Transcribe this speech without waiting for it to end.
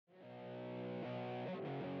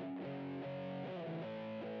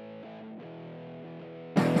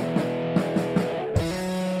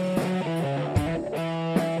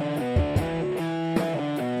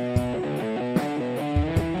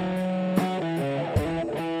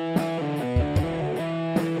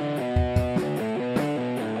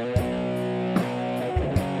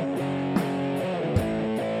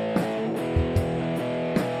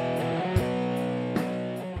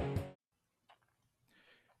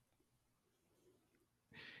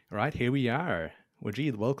Right, here we are.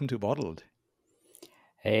 Wajid, welcome to Bottled.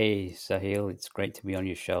 Hey, Sahil, it's great to be on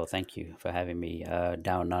your show. Thank you for having me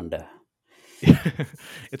down under.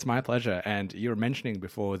 It's my pleasure. And you were mentioning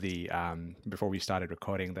before we started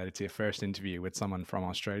recording that it's your first interview with someone from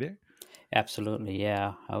Australia. Absolutely,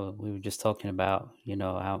 yeah. We were just talking about,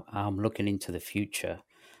 how I'm looking into the future,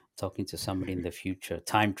 talking to somebody in the future,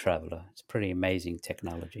 time traveler. It's pretty amazing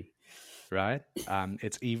technology. Right?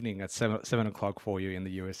 It's evening at seven o'clock for you in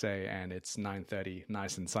the USA, and it's 9:30,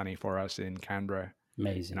 nice and sunny for us in Canberra, in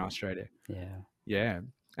Amazing. Australia. Yeah, Yeah.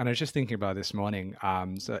 And I was just thinking about this morning.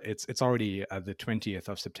 So it's already the 20th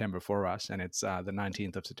of September for us, and it's the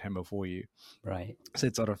 19th of September for you. right. So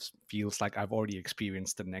it sort of feels like I've already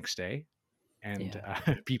experienced the next day, and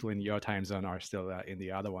Yeah. people in your time zone are still in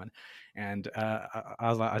the other one. And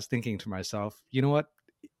I was thinking to myself, you know what?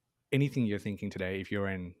 Anything you're thinking today, if you're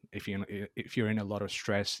in a lot of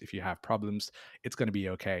stress, if you have problems, it's going to be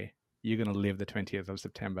okay. You're going to live the 20th of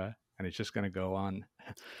September, and it's just going to go on.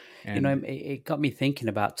 And It got me thinking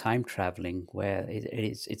about time traveling, where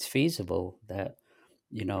it's feasible that,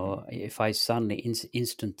 mhm, if I suddenly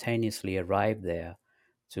instantaneously arrive there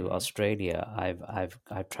to mhm. Australia,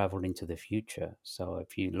 I've traveled into the future. So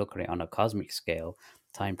if you look at it on a cosmic scale,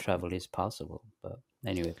 time travel is possible. But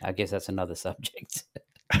anyway, I guess that's another subject.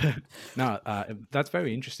 No, that's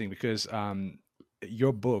very interesting because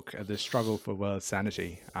your book, The Struggle for World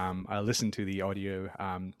Sanity, I listened to the audio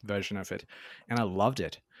version of it and I loved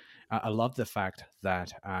it. I love the fact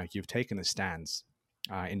that you've taken a stance,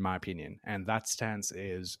 in my opinion, and that stance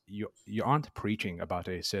is you aren't preaching about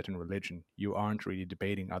a certain religion. You aren't really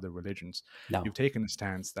debating other religions. No. You've taken a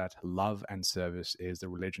stance that love and service is the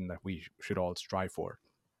religion that we should all strive for.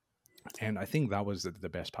 And I think that was the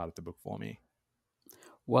best part of the book for me.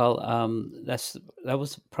 Well, that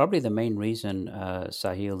was probably the main reason,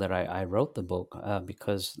 Sahil, that I wrote the book,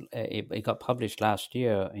 because it got published last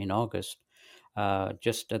year in August,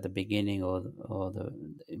 just at the beginning or the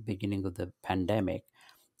beginning of the pandemic,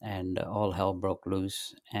 and all hell broke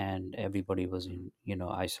loose, and everybody was in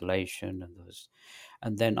isolation,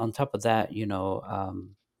 and then on top of that,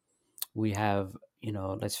 we have,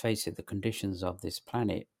 let's face it, the conditions of this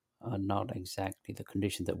planet are not exactly the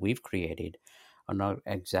conditions that we've created, are not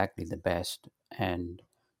exactly the best. And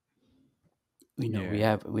we Yeah.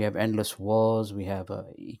 have endless wars. We have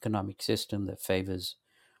a economic system that favors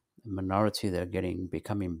the minority that are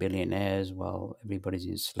becoming billionaires while everybody's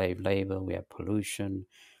in slave labor. We have pollution.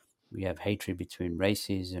 We have hatred between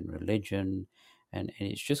races and religion, and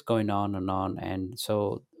it's just going on and on. And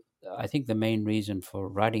so I think the main reason for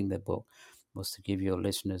writing the book was to give your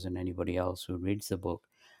listeners and anybody else who reads the book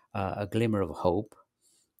a glimmer of hope,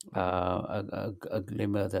 Mhm. a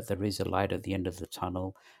glimmer that there is a light at the end of the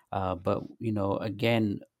tunnel. But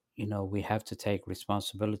again, we have to take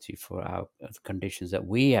responsibility for our conditions that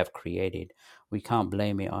we have created. We can't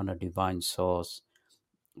blame it on a divine source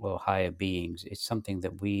or higher beings. It's something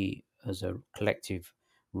that we as a collective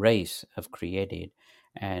race have created.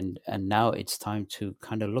 And now it's time to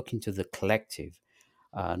kind of look into the collective,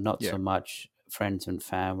 not Yeah. so much friends and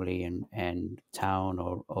family and town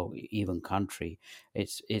or even country.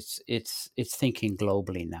 It's thinking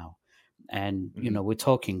globally now. And Mhm. we're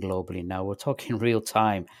talking globally now. We're talking real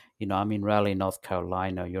time. I'm in Raleigh, North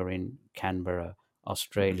Carolina. You're in Canberra, Mhm.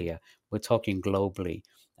 Australia. We're talking globally,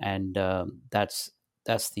 and that's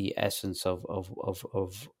the essence of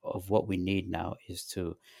what we need now is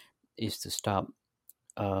to start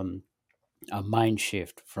um, a mind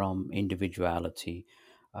shift from individuality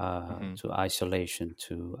Mhm. to isolation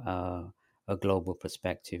to a global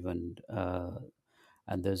perspective, and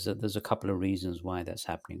there's a couple of reasons why that's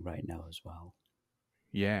happening right now as well.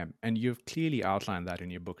 Yeah, and you've clearly outlined that in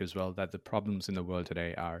your book as well, that the problems in the world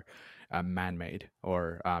today are man-made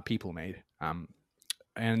or people-made.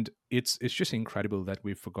 And it's just incredible that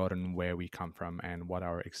we've forgotten where we come from and what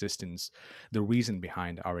our existence, the reason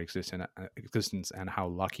behind our existence, and how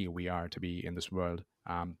lucky we are to be in this world,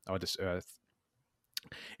 or this earth.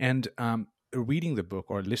 And reading the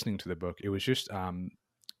book or listening to the book, it was just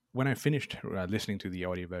when I finished listening to the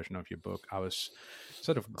audio version of your book, I was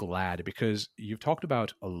sort of glad because you've talked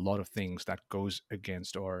about a lot of things that goes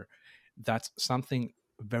against, or that's something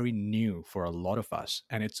very new for a lot of us,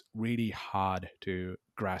 and it's really hard to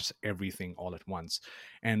grasp everything all at once,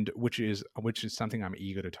 and which is something I'm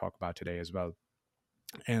eager to talk about today as well.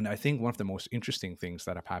 And I think one of the most interesting things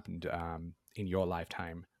that have happened in your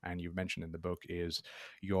lifetime, and you've mentioned in the book, is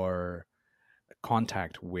your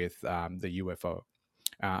contact with the UFO.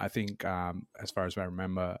 I think, as far as I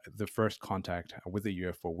remember, the first contact with the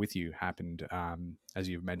UFO with you happened, as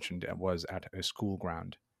you've mentioned, was at a school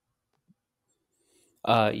ground.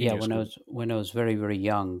 in Yeah, your school? when I was very very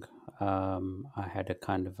young, I had a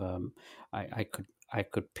kind of I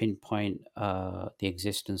could pinpoint the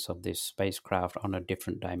existence of this spacecraft on a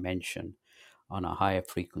different dimension, on a higher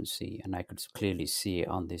frequency, and I could clearly see it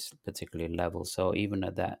on this particular level. So even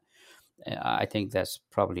at that, I think that's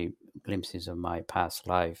probably glimpses of my past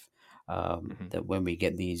life. Hmm. That when we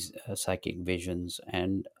get these psychic visions,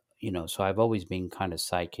 and so I've always been kind of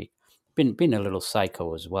psychic, been a little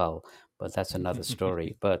psycho as well, but that's another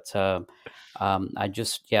story. But I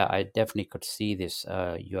just, yeah, I definitely could see this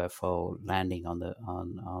UFO landing on the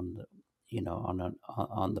on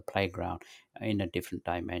the playground in a different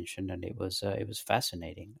dimension, and it was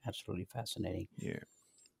fascinating, absolutely fascinating. Yeah.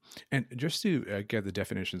 And just to get the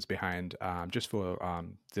definitions behind, just for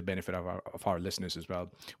the benefit of our listeners as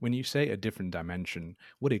well, when you say a different dimension,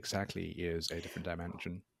 what exactly is a different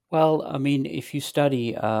dimension? Well, I mean, if you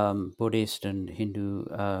study Buddhist and Hindu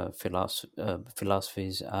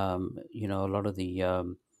philosophies, a lot of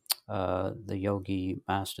the yogi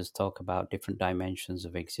masters talk about different dimensions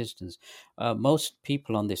of existence. Most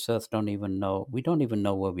people on this earth don't even know. We don't even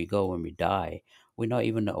know where we go when we die. We're not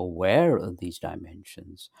even aware of these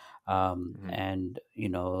dimensions. Hmm. And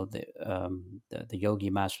the yogi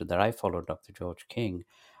master that I follow, Dr. George King,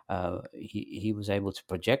 he was able to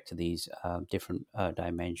project to these different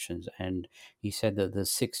dimensions, and he said that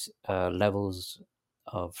there's six levels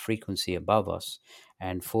of frequency above us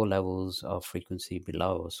and four levels of frequency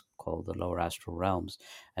below us, called the lower astral realms.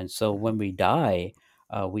 And so Hmm. when we die,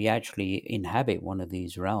 we actually inhabit one of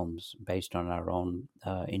these realms based on our own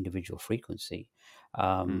individual frequency.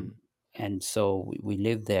 Um, Mm. and so we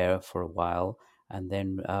live there for a while, and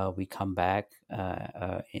then we come back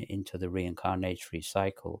into the reincarnatory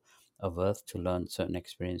cycle of Earth to learn certain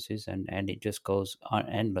experiences, and it just goes on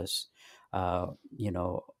endless, uh, you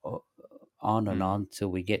know, on and Mm. on till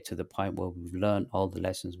we get to the point where we've learned all the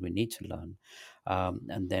lessons we need to learn,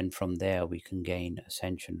 and then from there we can gain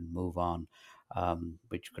ascension and move on,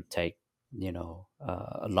 which could take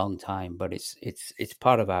a long time, but it's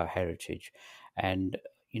part of our heritage, and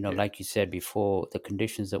Yeah. like you said before, the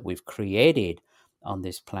conditions that we've created on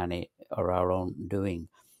this planet are our own doing.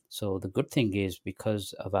 So the good thing is,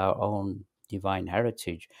 because of our own divine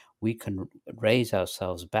heritage, we can raise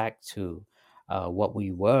ourselves back to what we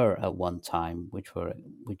were at one time, which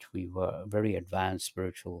we were very advanced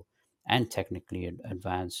spiritual and technically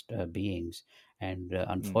advanced beings. And Mm.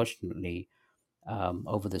 unfortunately,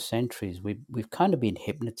 over the centuries, we've kind of been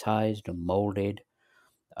hypnotized and molded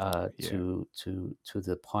Yeah. to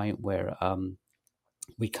the point where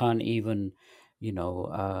we can't even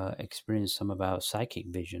experience some of our psychic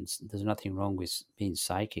visions. There's nothing wrong with being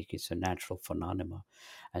psychic, it's a natural phenomena.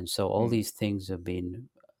 And so all Mm. these things have been,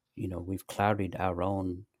 we've clouded our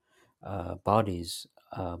own bodies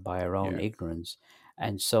by our own Yeah. ignorance.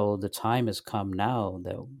 And so the time has come now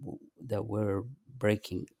that that we're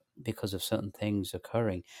breaking, because of certain things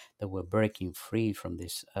occurring, that we're breaking free from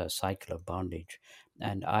this cycle of bondage.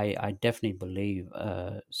 And I definitely believe,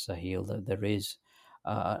 Sahil, that there is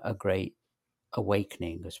a great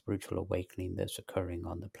awakening, a spiritual awakening that's occurring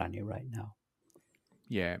on the planet right now.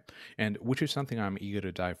 Yeah, and which is something I'm eager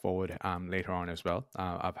to dive forward later on as well.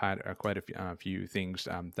 I've had quite a few things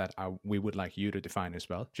that we would like you to define as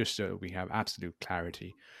well, just so we have absolute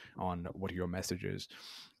clarity on what your message is.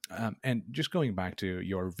 And just going back to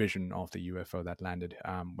your vision of the UFO that landed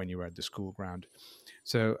when you were at the school ground.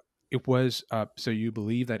 So it was. So you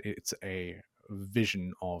believe that it's a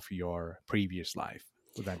vision of your previous life.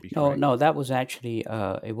 Would that be No, correct? no, that was actually,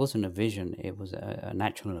 it wasn't a vision, it was a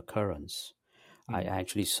natural occurrence. I Mm.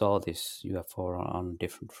 actually saw this UFO on a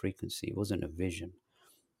different frequency. It wasn't a vision.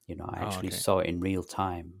 I Oh, actually okay. saw it in real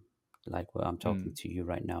time, like where I'm talking Mm. to you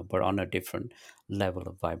right now, but on a different level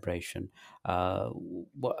of vibration.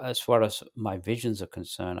 As far as my visions are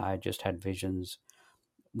concerned, I just had visions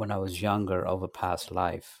when I was younger of a past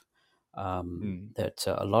life, Mm. that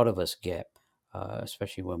a lot of us get,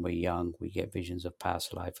 especially when we're young, we get visions of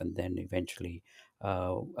past life, and then eventually,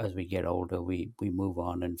 as we get older, we move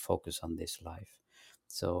on and focus on this life.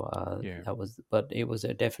 So Yeah. but it was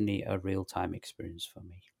definitely a real time experience for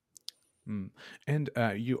me. Mm. And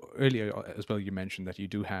you earlier as well, you mentioned that you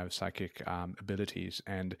do have psychic abilities,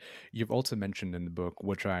 and you've also mentioned in the book,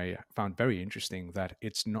 which I found very interesting, that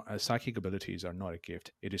it's not psychic abilities are not a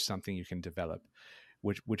gift; it is something you can develop,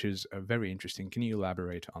 which is very interesting. Can you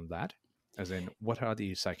elaborate on that? As in, what are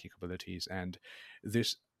these psychic abilities, and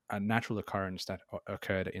this natural occurrence that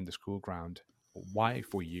occurred in the school ground? Why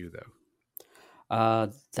for you though?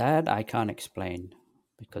 That I can't explain,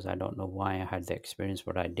 because I don't know why I had the experience,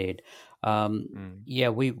 but I did. Mm. Yeah,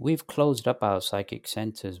 we've closed up our psychic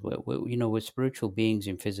centers. We're spiritual beings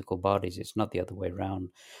in physical bodies. It's not the other way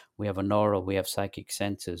around. We have an aura. We have psychic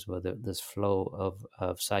centers where there's flow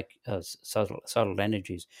of subtle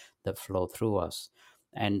energies that flow through us.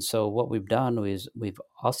 And so what we've done is we've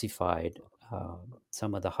ossified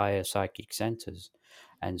some of the higher psychic centers,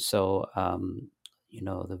 and so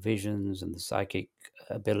the visions and the psychic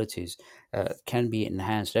abilities can be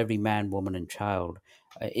enhanced. Every man, woman, and child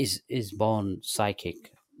is born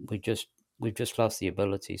psychic. We just we've just lost the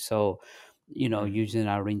ability. So, Mm. using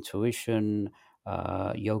our intuition,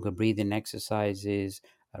 yoga, breathing exercises,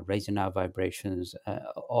 raising our vibrations,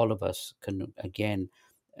 all of us can again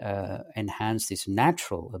enhance this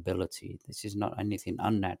natural ability. This is not anything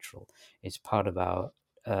unnatural. It's part of our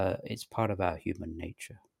human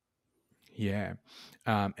nature. Yeah.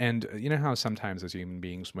 And you know how sometimes as human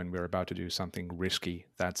beings, when we're about to do something risky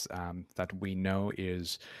that we know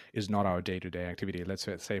is not our day-to-day activity. Let's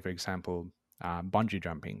say, for example, bungee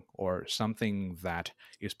jumping or something that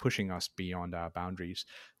is pushing us beyond our boundaries.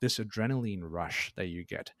 This adrenaline rush that you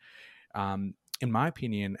get, in my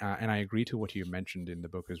opinion, and I agree to what you mentioned in the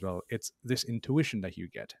book as well. It's this intuition that you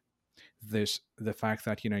get, the fact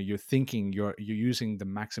that you're thinking, you're using the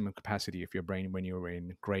maximum capacity of your brain when you're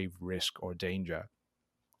in grave risk or danger,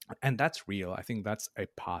 and that's real. I think that's a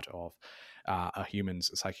part of a human's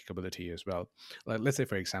psychic ability as well. Like, let's say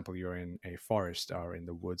for example you're in a forest or in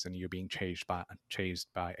the woods and you're being chased by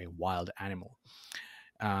a wild animal.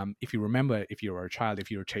 If you remember, if you were a child,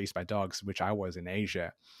 if you were chased by dogs, which I was in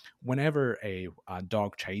Asia, whenever a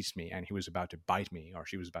dog chased me and he was about to bite me or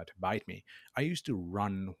she was about to bite me, I used to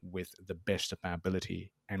run with the best of my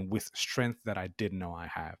ability and with strength that I didn't know I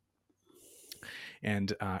have.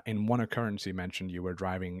 And in one occurrence, you mentioned you were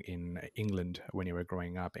driving in England when you were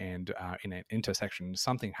growing up, and in an intersection,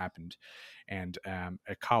 something happened, and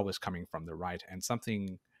a car was coming from the right, and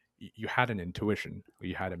something you had an intuition,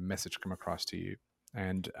 you had a message come across to you,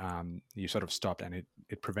 and you sort of stopped, and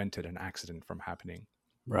it prevented an accident from happening.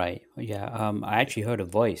 Right. Yeah. I actually heard a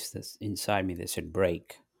voice that's inside me that said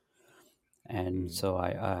 "break," and Mm, so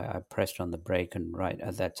I pressed on the brake, and right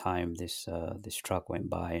at that time, this truck went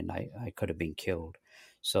by, and I could have been killed.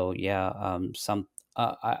 So yeah,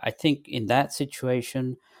 I think in that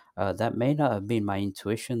situation, that may not have been my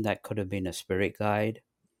intuition. That could have been a spirit guide,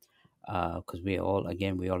 because we all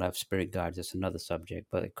have spirit guides. That's another subject,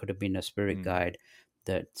 but it could have been a spirit mm, guide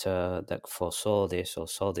that foresaw this or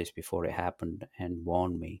saw this before it happened and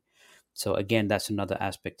warned me. So again, that's another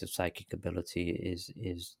aspect of psychic ability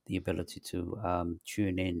is the ability to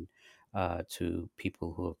tune in to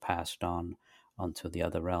people who have passed on onto the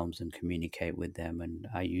other realms and communicate with them. And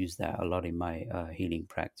I use that a lot in my healing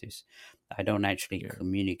practice. I don't actually yeah.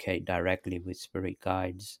 communicate directly with spirit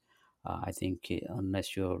guides. I think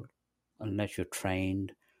unless you're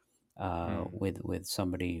trained Mm, with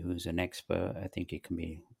somebody who's an expert, I think it can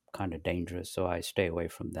be kind of dangerous. So I stay away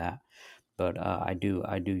from that. But I do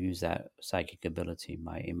use that psychic ability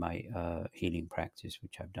in my healing practice,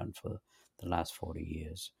 which I've done for the last 40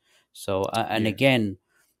 years. So and yeah. again,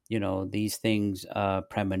 these things,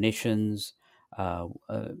 premonitions.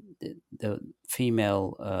 The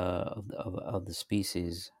female of the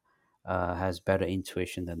species has better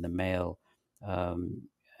intuition than the male, um,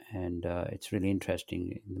 and it's really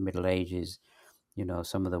interesting. In the Middle Ages,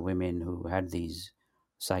 some of the women who had these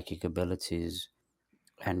psychic abilities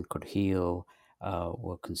and could heal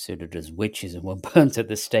were considered as witches and were burnt at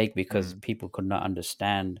the stake because Mm, people could not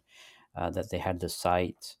understand that they had the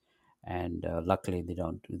sight. And luckily, they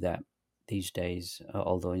don't do that these days.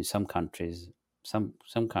 Although in some countries,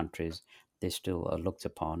 they still are looked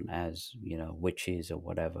upon as witches or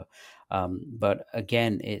whatever. But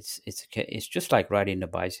again, it's just like riding a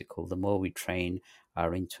bicycle. The more we train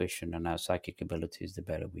our intuition and our psychic abilities, the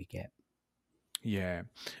better we get. yeah.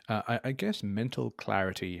 I guess mental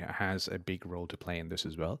clarity has a big role to play in this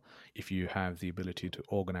as well. If you have the ability to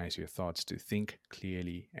organize your thoughts, to think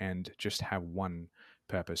clearly, and just have one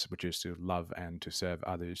purpose, which is to love and to serve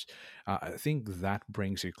others, I think that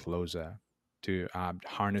brings you closer to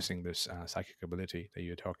harnessing this psychic ability that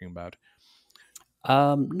you're talking about.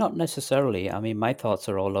 Not necessarily. I mean, my thoughts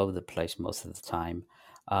are all over the place most of the time.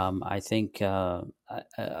 I think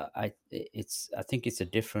I think it's a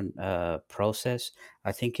different process.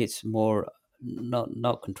 I think it's more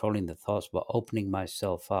not controlling the thoughts, but opening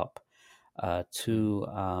myself up Mm,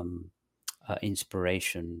 to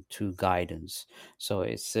inspiration, to guidance. So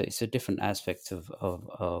it's a different aspect of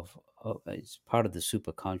it's part of the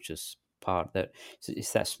superconscious part that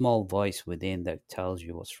it's that small voice within that tells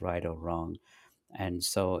you what's right or wrong. And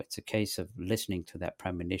so it's a case of listening to that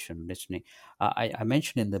premonition, listening. I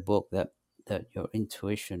mentioned in the book that your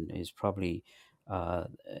intuition is probably uh,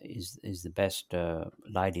 is the best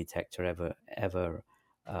lie detector ever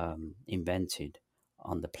invented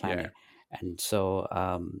on the Yeah. planet. And so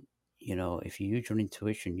if you use your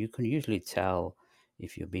intuition, you can usually tell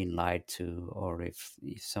if you're being lied to, or if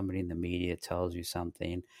somebody in the media tells you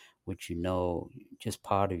something which just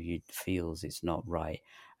part of you feels it's not right.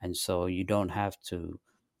 And so you don't have to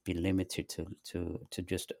be limited to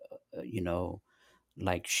just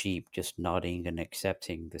like sheep just nodding and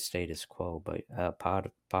accepting the status quo, but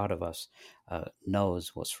part of us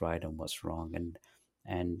knows what's right and what's wrong.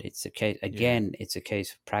 And it's a case, Yeah. again, it's a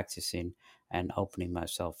case of practicing and opening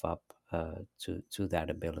myself up to that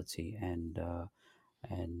ability. And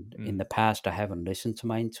in Mm. the past I haven't listened to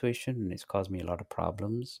my intuition, and it's caused me a lot of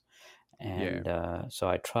problems. Yeah. And so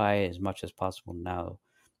I try as much as possible now,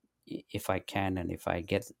 if I can, and if I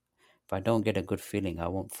don't get a good feeling, I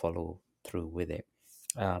won't follow through with it.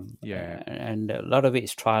 Yeah. And a lot of it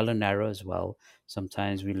is trial and error as well.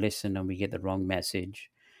 Sometimes we listen and we get the wrong message,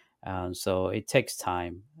 so it takes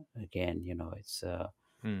time. Again,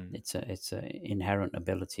 Mm. it's a inherent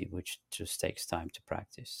ability which just takes time to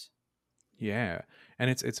practice. Yeah, and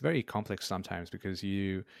it's very complex sometimes because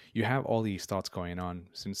you have all these thoughts going on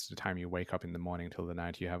since the time you wake up in the morning till the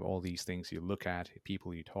night. You have all these things you look at,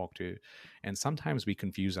 people you talk to, and sometimes we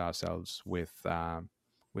confuse ourselves with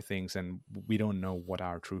things, and we don't know what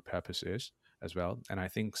our true purpose is as well. And I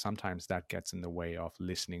think sometimes that gets in the way of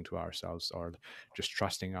listening to ourselves or just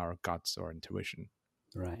trusting our guts or intuition.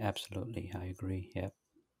 Right, absolutely, I agree. Yeah.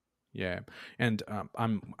 Yeah, and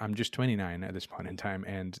I'm just 29 at this point in time,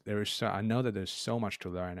 and I know that there's so much to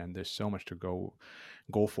learn and there's so much to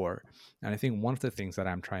go for. And I think one of the things that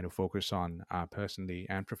I'm trying to focus on personally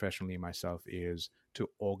and professionally myself is to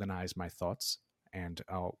organize my thoughts. And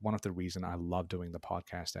one of the reason I love doing the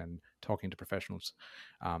podcast and talking to professionals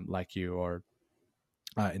like you, or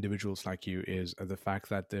individuals like you, is the fact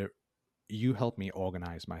that you help me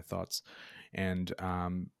organize my thoughts.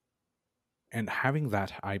 And having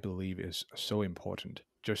that, I believe, is so important,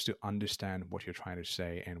 just to understand what you're trying to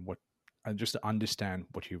say, and just to understand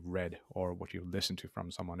what you've read or what you've listened to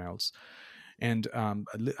from someone else. And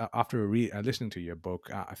after listening to your book,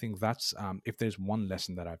 I think that's, if there's one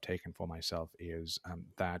lesson that I've taken for myself, is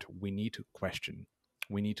that we need to question,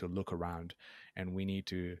 we need to look around, and we need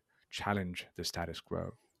to challenge the status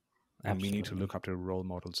quo, and we need to look Absolutely. up to role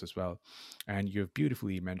models as well. And you've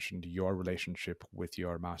beautifully mentioned your relationship with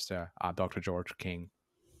your master, Dr. George King,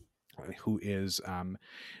 who is,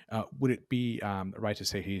 would it be right to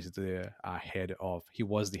say he was the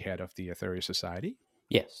head of the Aetherius Society?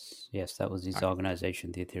 Yes, that was his Okay.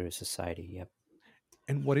 organization, the Aetherius Society. Yep.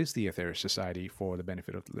 And what is the Aetherius Society for the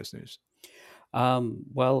benefit of the listeners?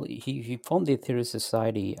 Well, he formed the Aetherius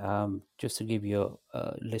Society. Just to give your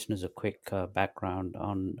listeners a quick background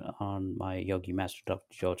on my yogi master, Dr.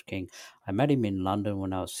 George King. I met him in London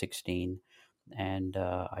when I was 16, and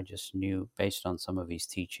I just knew, based on some of his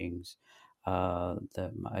teachings,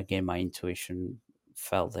 that again my intuition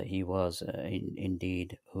felt that he was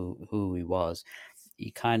indeed who he was. He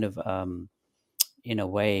kind of, in a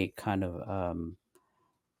way, kind of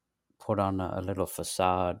put on a little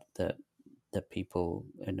facade that people,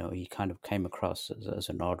 he kind of came across as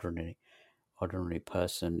an ordinary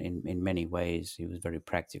person in many ways. He was a very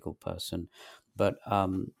practical person. But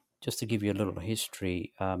just to give you a little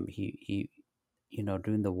history, he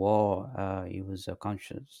during the war, he was a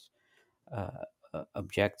conscious uh,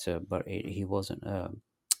 objector, but he wasn't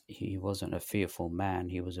a fearful man.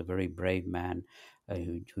 He was a very brave man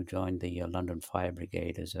who joined the London Fire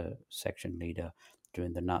Brigade as a section leader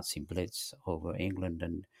during the Nazi Blitz over England.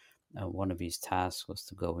 And one of his tasks was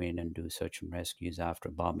to go in and do search and rescues after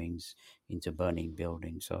bombings into burning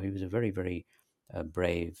buildings. So he was a very, very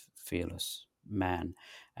brave, fearless man.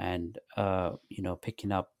 And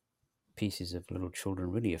picking up pieces of little children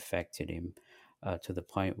really affected him, to the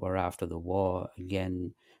point where, after the war,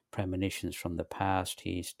 again, premonitions from the past,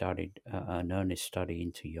 he started an earnest study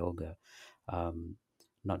into yoga, um,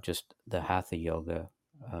 not just the hatha yoga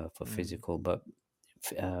for Mm, physical, but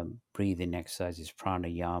breathing exercises,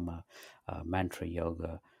 pranayama, mantra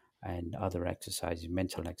yoga, and other exercises,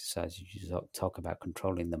 mental exercises. You talk about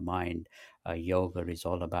controlling the mind. Yoga is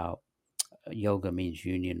all about yoga means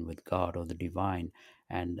union with God or the divine,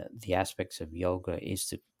 and the aspects of yoga is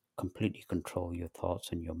to completely control your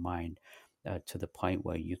thoughts and your mind, to the point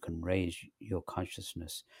where you can raise your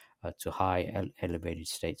consciousness to high elevated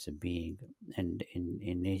states of being. And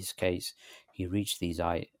in his case, he reached these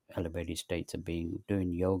high elevated states of being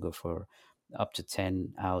doing yoga for up to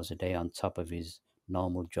 10 hours a day on top of his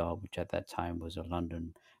normal job, which at that time was a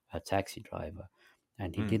London taxi driver.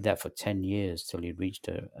 And he Mm. did that for 10 years till he reached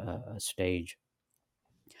a stage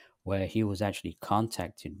where he was actually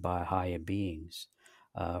contacted by higher beings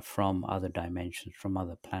from other dimensions, from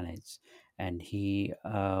other planets. And he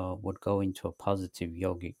would go into a positive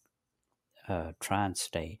yogic trance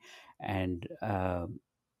state and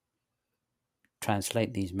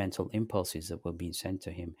translate these mental impulses that were being sent to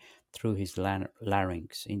him through his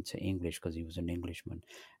larynx into English, because he was an Englishman.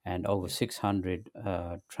 And over Yeah. 600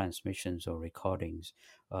 transmissions or recordings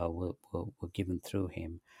were given through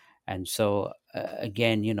him. And so,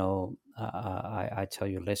 again, I tell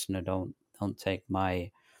your listener, don't take my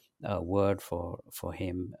word for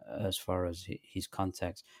him as far as his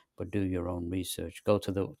contacts, but do your own research. Go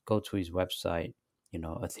to his website,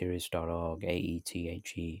 aetherius.org,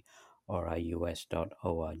 AETHE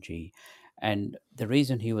RIUS.org. And the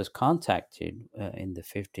reason he was contacted in the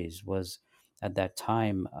 50s was at that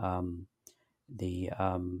time, the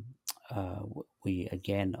we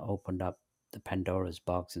again opened up the Pandora's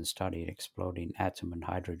box and started exploding atom and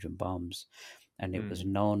hydrogen bombs. And it was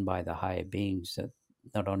Mm. known by the higher beings that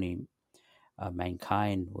not only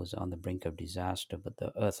mankind was on the brink of disaster, but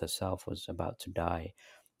the earth herself was about to die.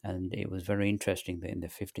 And it was very interesting that in the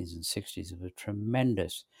 50s and 60s, there were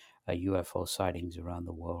tremendous UFO sightings around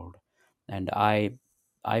the world. And I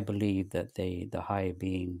believe that the higher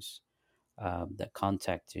beings that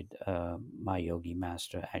contacted my yogi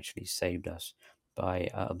master actually saved us by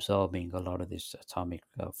absorbing a lot of this atomic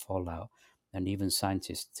fallout. And even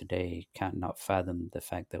scientists today cannot fathom the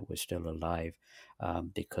fact that we're still alive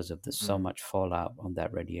because of the so Mm. much fallout on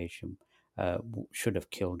that radiation should have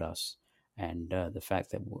killed us. And the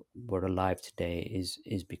fact that we're alive today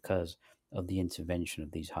is because of the intervention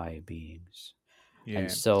of these higher beings. And Yeah.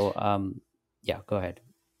 so, yeah, go ahead.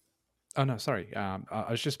 Oh no, sorry.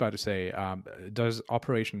 I was just about to say, does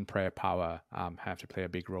Operation Prayer Power have to play a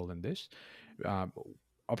big role in this? Um,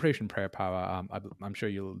 Operation Prayer Power, I'm sure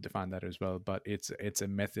you'll define that as well, but it's a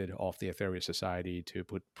method of the Aetherius Society to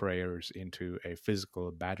put prayers into a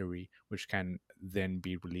physical battery, which can then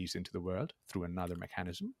be released into the world through another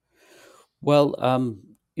mechanism. Well,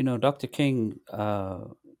 Dr. King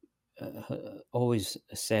always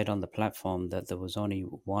said on the platform that there was only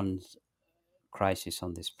one crisis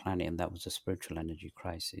on this planet, and that was a spiritual energy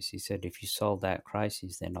crisis. He said if you solve that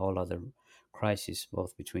crisis, then all other crises,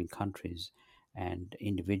 both between countries and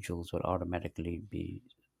individuals, would automatically be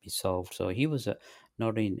solved. So he was a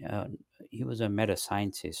not in he was a meta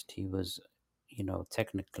scientist. He was,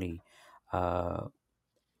 technically.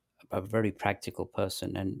 A very practical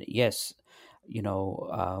person. And yes,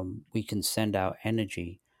 we can send out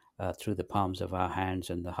energy through the palms of our hands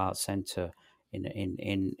and the heart center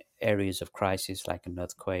in areas of crisis like an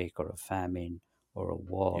earthquake or a famine or a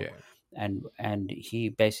war. Yeah. And he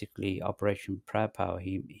basically, Operation Prayer Power,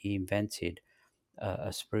 he invented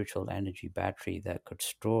a spiritual energy battery that could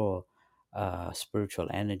store spiritual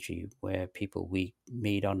energy where people we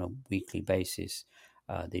meet on a weekly basis.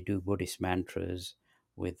 They do Buddhist mantras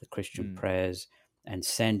with the Christian Mm. prayers and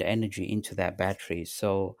send energy into that battery.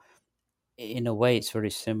 So, in a way, it's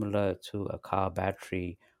very similar to a car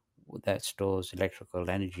battery that stores electrical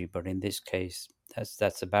energy. But in this case,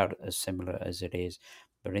 that's about as similar as it is.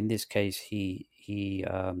 But in this case, he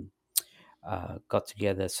got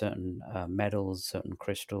together certain metals, certain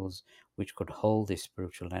crystals, which could hold this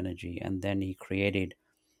spiritual energy. And then he created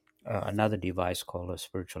another device called a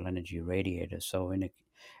spiritual energy radiator. So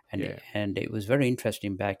Yeah. and it was very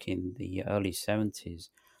interesting back in the early 70s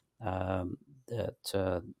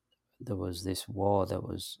that there was this war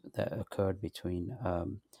that occurred between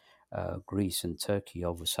Greece and Turkey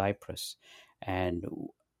over Cyprus. And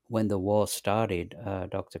when the war started,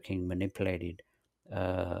 Dr. King manipulated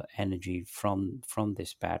energy from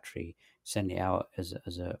this battery, sending out as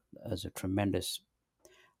a tremendous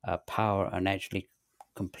power, and actually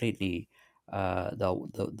completely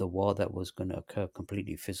the war that was going to occur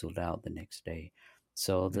completely fizzled out the next day.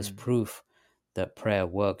 So there's Mm. proof that prayer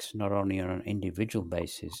works not only on an individual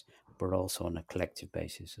basis but also on a collective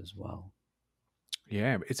basis as well.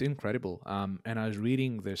 Yeah, it's incredible. And I was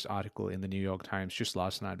reading this article in the New York Times just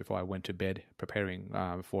last night before I went to bed, preparing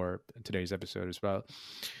for today's episode as well.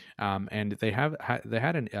 And they had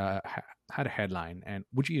had a headline. And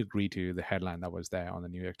would you agree to the headline that was there on the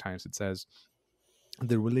New York Times? It says,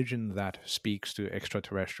 "The religion that speaks to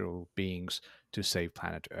extraterrestrial beings to save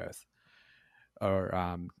planet Earth," or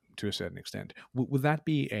to a certain extent. Would that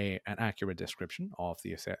be an accurate description of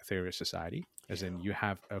the Aetherius Society? As in, you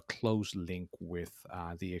have a close link with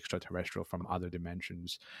the extraterrestrial from other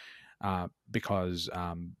dimensions, because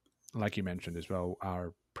like you mentioned as well,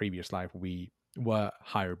 our previous life, we were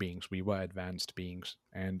higher beings, we were advanced beings.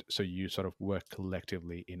 And so you sort of work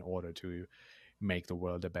collectively in order to make the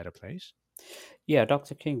world a better place. Yeah,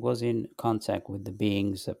 Dr. King was in contact with the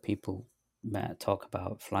beings that people talk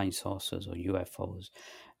about, flying saucers or UFOs,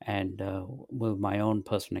 and with my own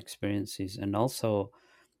personal experiences. And also,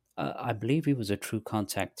 I believe he was a true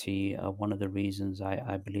contactee. One of the reasons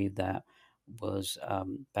I believe that was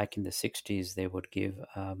back in the 60s, they would give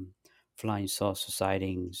flying saucer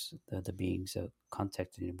sightings, the beings that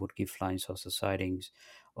contacted him would give flying saucer sightings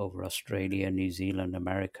over Mm, Australia, New Zealand,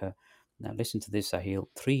 America. Now, listen to this, Sahil.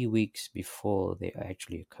 3 weeks before they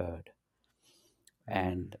actually occurred.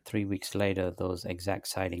 mm, And 3 weeks later, those exact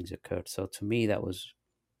sightings occurred. So to me, that was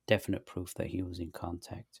definite proof that he was in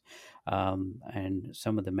contact. And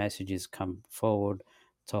some of the messages come forward,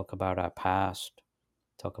 talk about our past,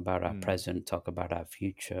 talk about our mm, present, talk about our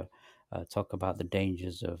future, talk about the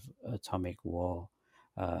dangers of atomic war,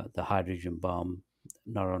 the hydrogen bomb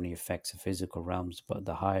not only affects the physical realms, but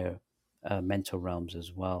the higher mental realms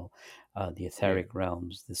as well, the yeah. etheric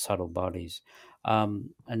realms, the subtle bodies.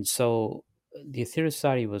 And so the Aetherius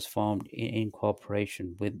Society was formed in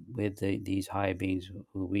cooperation with these higher beings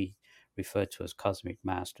who we refer to as cosmic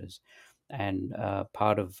masters. And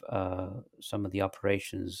part of some of the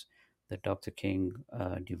operations that Dr. King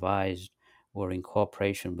devised were in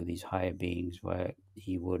cooperation with these higher beings, where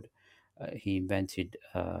he invented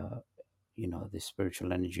the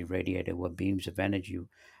spiritual energy radiator, where beams of energy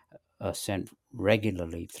sent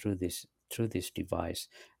regularly through this device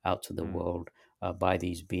out to the Mm, world by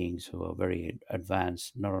these beings who are very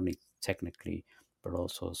advanced, not only technically but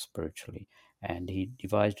also spiritually. And he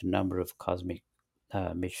devised a number of cosmic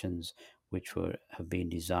missions which have been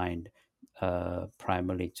designed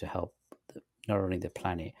primarily to help not only the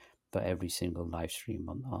planet but every single life stream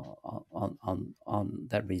on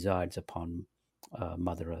that resides upon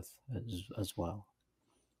Mother Earth as well.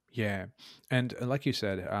 yeah. And like you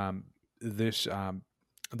said, this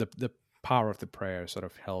the power of the prayer sort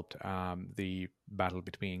of helped the battle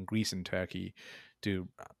between Greece and Turkey to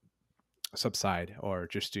subside or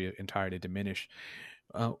just to entirely diminish.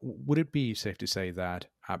 Would it be safe to say that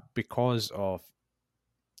because of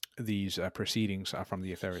these proceedings from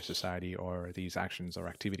the Aetherius Society, or these actions or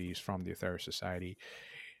activities from the Aetherius Society,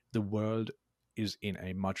 the world is in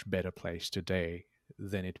a much better place today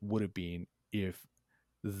than it would have been if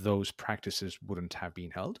those practices wouldn't have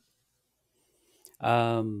been held?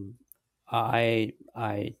 Um, I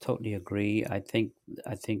totally agree. I think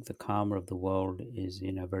the karma of the world is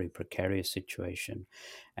in a very precarious situation,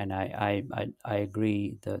 and I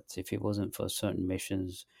agree that if it wasn't for certain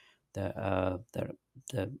missions that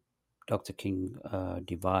Dr. King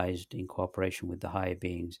devised in cooperation with the higher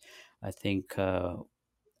beings, I think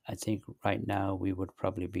I think right now we would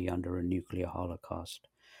probably be under a nuclear holocaust.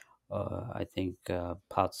 I think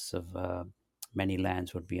parts of many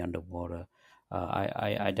lands would be underwater.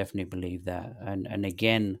 I Mm, definitely believe that. And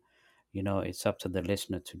again, it's up to the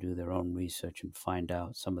listener to do their own research and find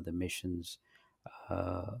out some of the missions.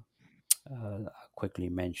 Uh, I quickly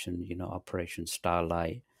mentioned, Operation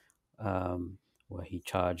Starlight, where he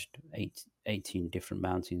charged 18 different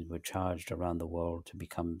mountains were charged around the world to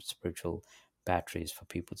become spiritual batteries for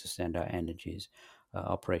people to send out energies.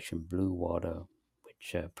 Operation Blue Water,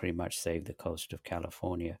 which pretty much saved the coast of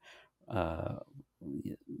California. Uh,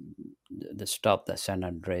 the stop that San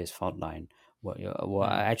Andreas fault line, I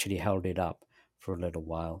mm, actually held it up for a little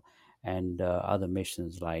while, and other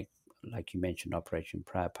missions like you mentioned, Operation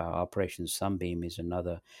Prayer Power, Operation Sunbeam is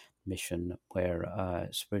another mission where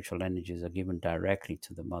spiritual energies are given directly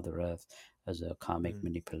to the Mother Earth as a karmic mm,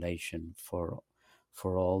 manipulation for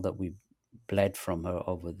all that we bled from her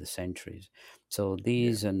over the centuries. So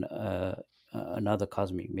yeah. these and other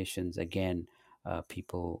cosmic missions, again,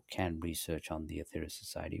 people can research on the Aetherius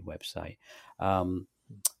Society website. Um,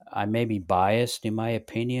 I may be biased in my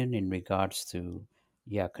opinion in regards to,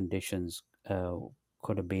 yeah, conditions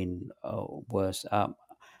could have been worse.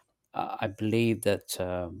 I believe that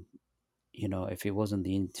if it wasn't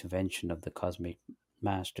the intervention of the cosmic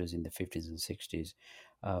masters in the 50s and 60s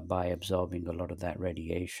by absorbing a lot of that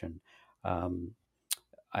radiation, um,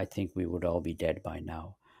 I think we would all be dead by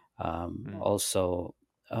now. Mm, Also,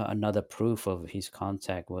 another proof of his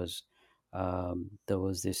contact was there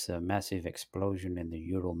was this massive explosion in the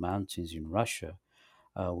Ural Mountains in Russia,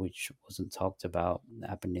 which wasn't talked about,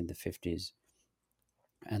 happened in the 50s.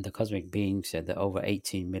 And the cosmic being said that over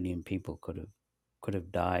 18 million people could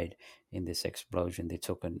have died in this explosion. They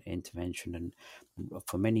took an intervention, and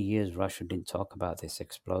for many years, Russia didn't talk about this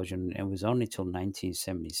explosion. And it was only till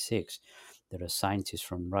 1976 that a scientist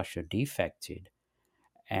from Russia defected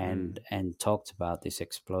Mm. and talked about this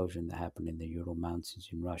explosion that happened in the Ural Mountains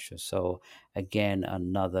in Russia. So again,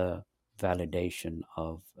 another validation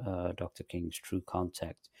of Dr. King's true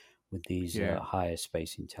contact with these Yeah. higher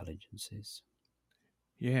space intelligences.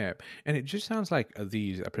 Yeah, and it just sounds like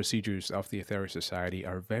these procedures of the Aetherius Society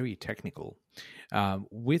are very technical.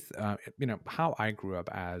 With how I grew up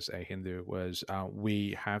as a Hindu was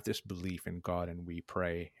we have this belief in God and we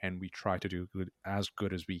pray and we try to do good as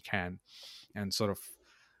we can, and sort of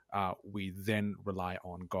we then rely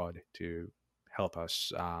on God to help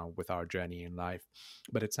us with our journey in life.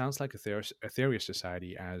 But it sounds like Aetherius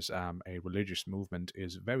Society as a religious movement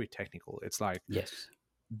is very technical. It's like Yes.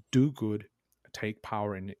 do good, take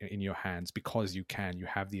power in your hands because you can, you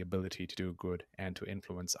have the ability to do good and to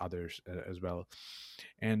influence others as well.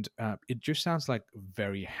 And it just sounds like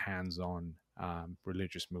very hands-on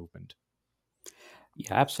religious movement.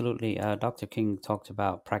 Yeah, absolutely. Dr. King talked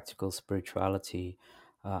about practical spirituality.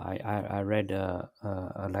 I read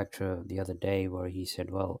a lecture the other day where he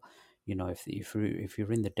said, "Well, if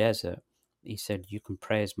you're in the desert, he said you can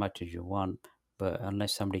pray as much as you want, but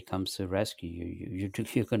unless somebody comes to rescue you,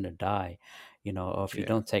 you're going to die, or if you Yeah,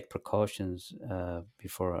 don't take precautions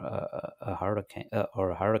before a hurricane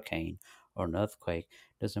or a hurricane or an earthquake,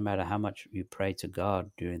 doesn't matter how much you pray to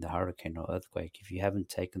God during the hurricane or earthquake, if you haven't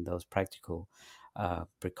taken those practical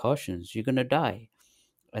precautions, you're going to die."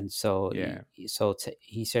 And so, yeah.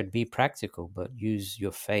 he said, "Be practical, but use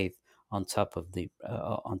your faith on top of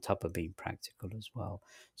being practical as well."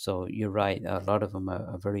 So you're right. A lot of them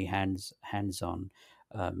are very hands on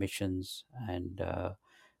missions, and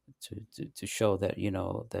to show that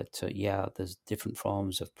that yeah, there's different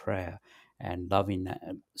forms of prayer, and loving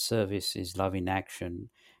service is loving action,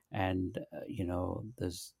 and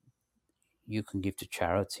there's you can give to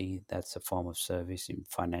charity. That's a form of service in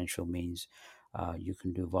financial means. You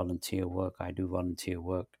can do volunteer work. I do volunteer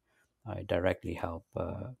work. I directly help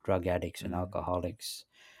drug addicts and Mm, alcoholics,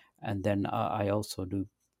 and then I also do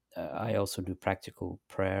practical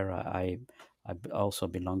prayer. Also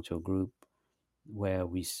belong to a group where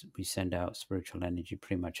we send out spiritual energy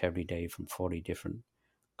pretty much every day from 40 different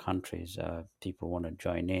countries. People want to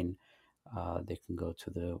join in, they can go to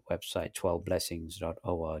the website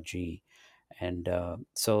 12blessings.org. And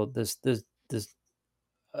so there's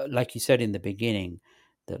like you said in the beginning,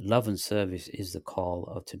 that love and service is the call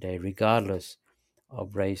of today, regardless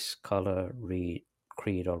of race, color,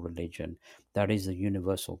 creed, or religion. That is a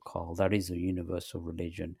universal call. That is a universal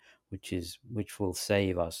religion, which will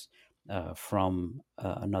save us from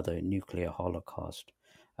another nuclear holocaust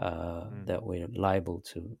mm. that we're liable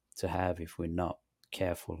to have if we're not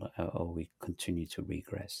careful, or we continue to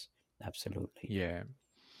regress. Absolutely. Yeah.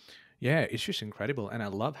 Yeah, it's just incredible. And I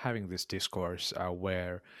love having this discourse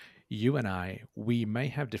where you and I, we may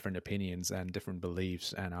have different opinions and different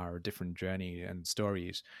beliefs and our different journey and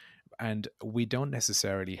stories. And we don't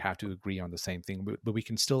necessarily have to agree on the same thing, but we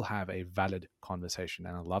can still have a valid conversation.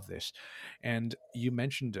 And I love this. And you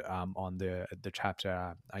mentioned on the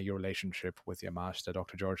chapter your relationship with your master,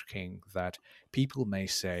 Dr. George King, that people may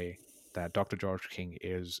say that Dr. George King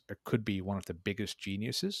is could be one of the biggest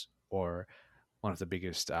geniuses or one of the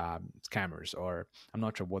biggest scammers, or I'm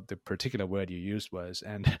not sure what the particular word you used was.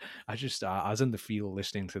 And I was in the field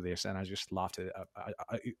listening to this, and I just laughed at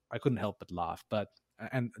it. I couldn't help but laugh. But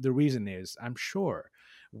and the reason is, I'm sure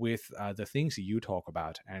with the things you talk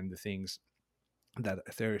about and the things that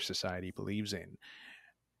Aetherius Society believes in,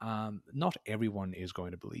 not everyone is going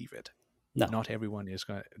to believe it. No. Not everyone is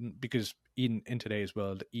going to, because in today's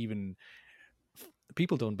world, even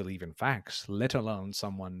people don't believe in facts, let alone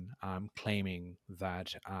someone claiming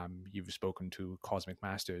that you've spoken to cosmic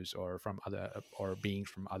masters or from other or beings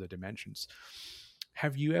from other dimensions.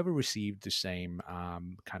 Have you ever received the same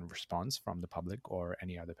kind of response from the public or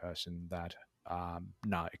any other person that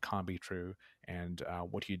no, it can't be true, and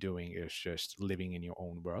what you're doing is just living in your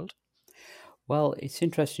own world? Well, it's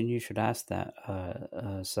interesting you should ask that,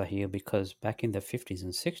 Sahil, because back in the 50s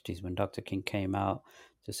and 60s, when Dr. King came out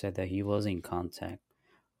to say that he was in contact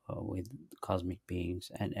with cosmic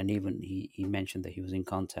beings, and even he mentioned that he was in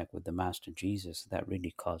contact with the Master Jesus, that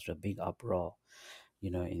really caused a big uproar,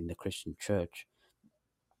 in the Christian church,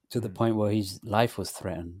 to the Mm, point where his life was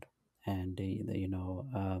threatened. And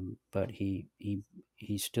but he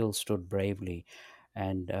still stood bravely.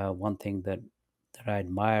 And one thing that I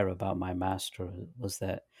admire about my master was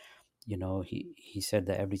that he said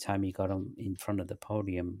that every time he got him in front of the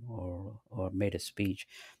podium, or made a speech,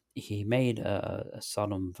 he made a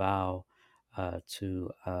solemn vow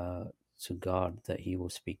to God that he will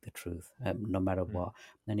speak the truth, no matter mm, what.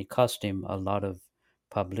 And it cost him a lot of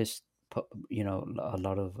public, a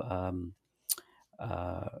lot of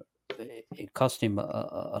uh, it cost him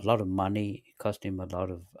a lot of money. It cost him a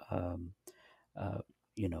lot of uh,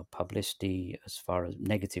 publicity, as far as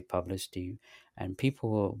negative publicity, and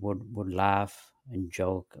people would laugh and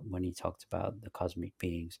joke when he talked about the cosmic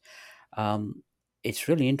beings. Um, it's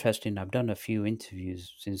really interesting. I've done a few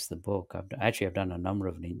interviews since the book. I've done a number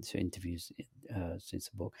of interviews since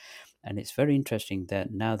the book, and it's very interesting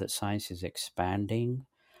that now that science is expanding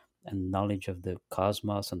and knowledge of the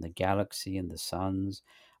cosmos and the galaxy and the suns,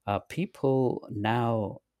 people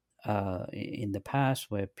now, in the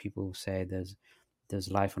past, where people say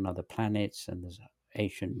there's life on other planets and there's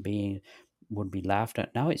ancient being, would be laughed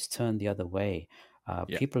at. Now it's turned the other way.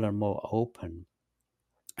 Yeah. People are more open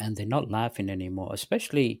and they're not laughing anymore,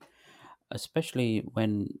 especially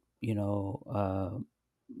when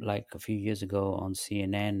like a few years ago on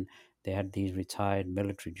CNN, they had these retired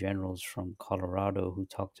military generals from Colorado who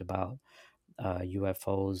talked about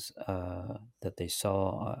UFOs that they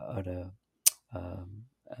saw at a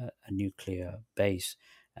nuclear base,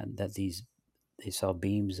 and that they saw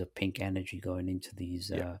beams of pink energy going into these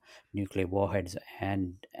Yeah. nuclear warheads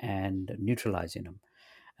and neutralizing them.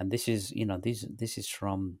 And this is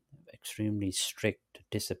from extremely strict,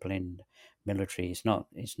 disciplined military. It's not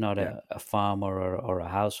Yeah. a farmer or a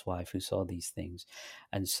housewife who saw these things.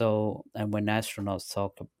 And when astronauts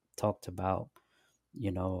talked about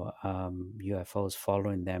UFOs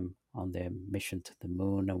following them on their mission to the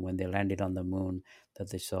moon, and when they landed on the moon, that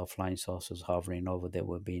they saw flying saucers hovering over, they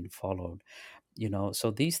were being followed. So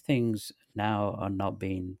these things now are not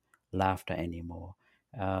being laughed at anymore.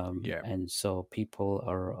 Yeah. And so people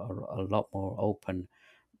are a lot more open,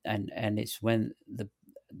 and it's when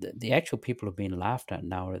the actual people are being laughed at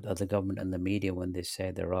now are the government and the media when they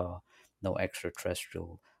say there are no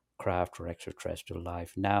extraterrestrial craft or extraterrestrial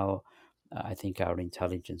life. Now I think our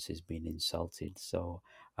intelligence is being insulted. So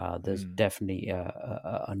there's Mm. definitely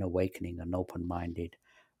an awakening, an open-minded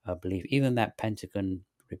belief. Even that Pentagon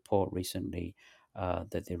report recently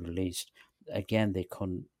that they released, again they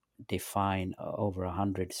couldn't define over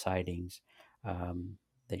 100 sightings. um,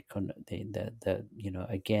 they couldn't the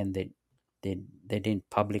again they they didn't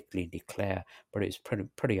publicly declare, but it's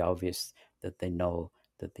pretty obvious that they know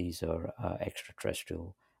that these are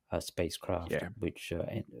extraterrestrial spacecraft Yeah.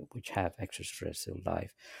 which have extraterrestrial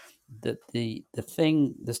life. The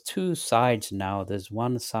thing, there's two sides now. There's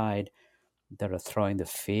one side that are throwing the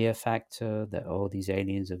fear factor that, oh, these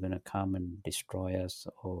aliens are going to come and destroy us,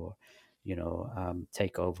 or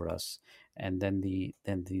take over us. And then the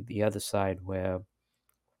other side where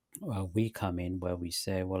we come in, where we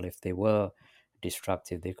say, well, if they were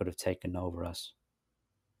destructive, they could have taken over us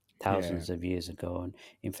Yeah. thousands of years ago. And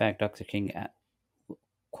in fact, Dr. King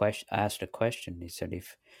asked a question. He said,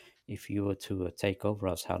 if you were to take over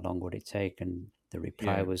us, how long would it take? And the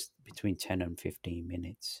reply Yeah. was between 10 and 15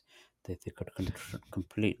 minutes, that they could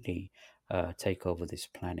completely take over this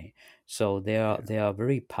planet. So Yeah. they are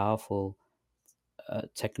very powerful,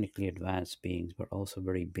 technically advanced beings, but also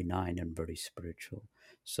very benign and very spiritual.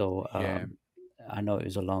 So Yeah. I know it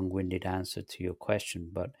was a long-winded answer to your question,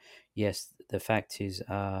 but yes, the fact is,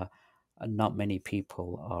 not many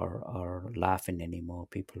people are laughing anymore.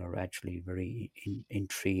 People are actually very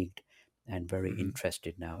intrigued and very Hmm.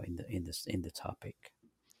 interested now in the topic.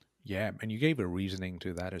 Yeah. And you gave a reasoning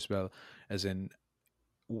to that as well, as in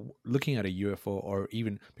looking at a UFO, or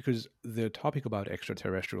even because the topic about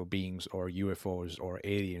extraterrestrial beings or UFOs or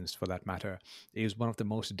aliens for that matter is one of the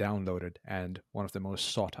most downloaded and one of the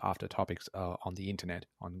most sought after topics on the internet,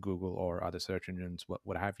 on Google or other search engines,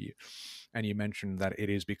 what have you. And you mentioned that it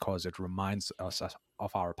is because it reminds us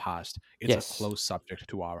of our past. It's a Yes. close subject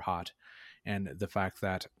to our heart. And the fact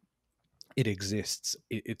that it exists.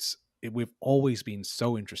 We've always been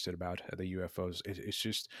so interested about the UFOs. It's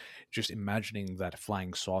just imagining that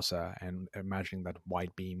flying saucer and imagining that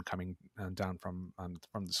white beam coming down from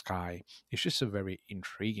the sky. It's just a very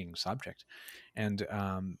intriguing subject, and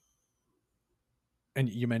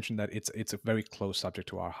you mentioned that it's a very close subject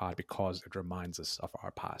to our heart because it reminds us of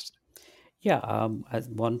our past. Yeah, at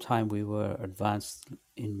one time we were advanced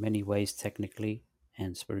in many ways, technically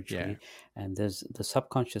and Yeah, spiritually, and there's the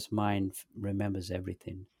subconscious mind remembers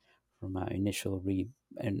everything from our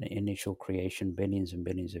initial creation, billions and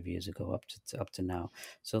billions of years ago, up to now.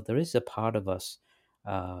 So there is a part of us.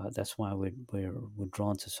 That's why we're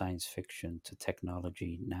drawn to science fiction, to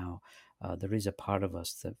technology now. There is a part of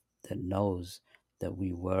us that knows that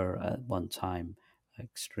we were at one time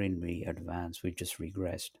extremely advanced. We just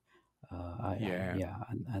regressed. yeah, Yeah,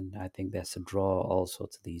 and I think that's a draw also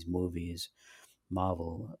to these movies,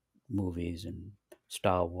 Marvel movies and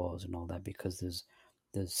Star Wars and all that, because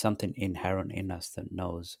there's something inherent in us that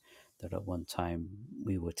knows that at one time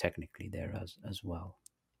we were technically there as well.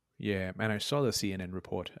 Yeah, and I saw the CNN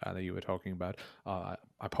report that you were talking about. I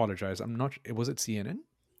apologize. I'm not. Was it CNN?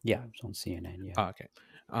 Yeah, it's on CNN. Yeah. Ah, okay.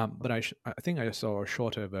 I think I saw a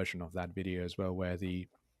shorter version of that video as well, where the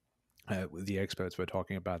experts were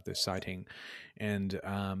talking about this sighting, and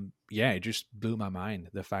yeah, it just blew my mind,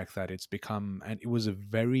 the fact that it's become, and it was a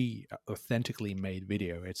very authentically made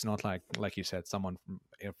video. It's not like you said, someone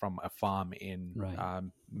from a farm in Right.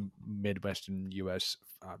 midwestern US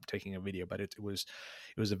taking a video, but it was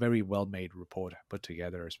a very well made report put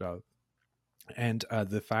together as well. And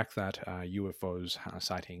the fact that UFOs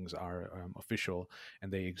sightings are official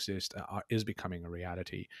and they exist is becoming a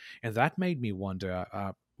reality. And that made me wonder,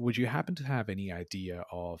 would you happen to have any idea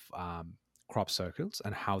of crop circles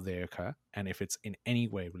and how they occur, and if it's in any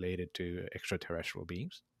way related to extraterrestrial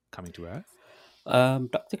beings coming to Earth?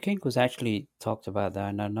 Dr. King was actually talked about that,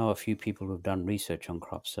 and I know a few people who've done research on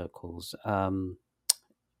crop circles.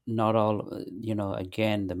 Not all,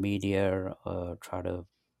 again, the media try to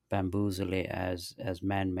bamboozle it as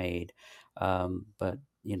man-made, but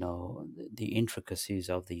the intricacies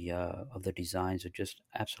of the designs are just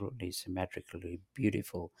absolutely symmetrically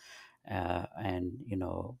beautiful, and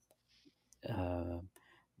uh,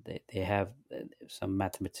 they have some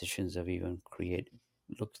mathematicians have even created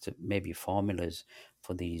looked at maybe formulas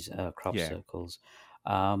for these crop Yeah. circles.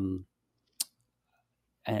 Um,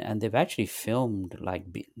 and they've actually filmed like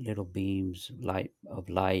little beams light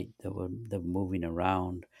that were moving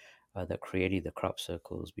around that created the crop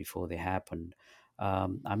circles before they happened.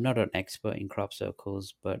 I'm not an expert in crop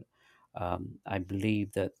circles, but I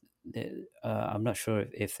believe that I'm not sure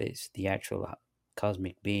if it's the actual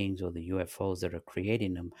cosmic beings or the UFOs that are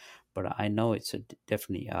creating them, but I know it's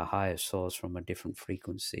definitely a higher source from a different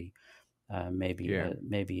frequency, Yeah.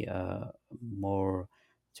 maybe more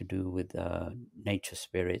to do with nature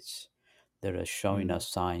spirits that are showing Mm. us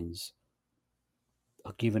signs,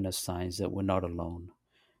 or giving us signs that we're not alone.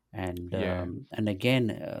 Yeah. And again,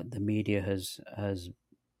 the media has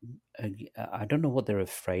I don't know what they're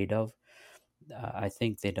afraid of. I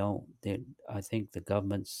think they don't. I think the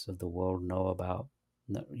governments of the world know about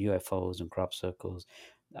UFOs and crop circles.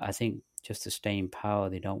 I think just to stay in power,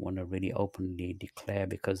 they don't want to really openly declare,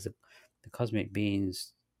 because the cosmic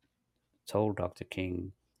beings told Dr.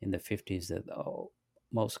 King in the 50s that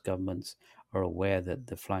most governments are aware that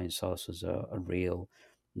the flying saucers are real.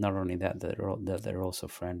 Not only that, that they're also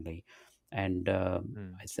friendly. And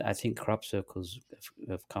Mm. I think crop circles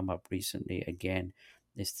have come up recently again.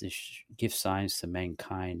 Is to give signs to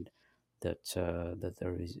mankind that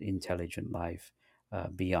there is intelligent life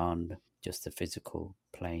beyond just the physical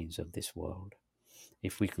planes of this world,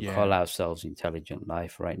 if we can call Yeah. ourselves intelligent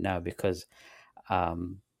life right now, because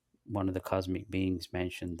um, one of the cosmic beings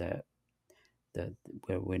mentioned that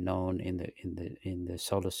we're known in the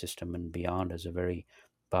solar system and beyond as a very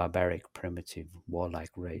barbaric, primitive,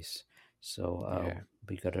 warlike race. So Yeah.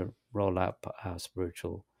 we got to roll up our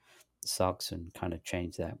spiritual socks and kind of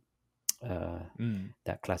change uh, Mm.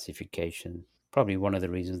 that classification. Probably one of the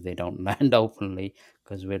reasons they don't land openly,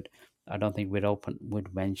 because I don't think we'd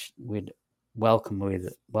welcome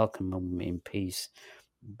them in peace.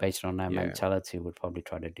 Based on our Yeah. mentality, would probably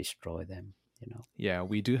try to destroy them. Yeah,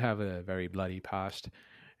 we do have a very bloody past,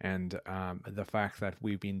 and the fact that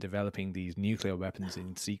we've been developing these nuclear weapons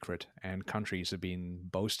in secret, and countries have been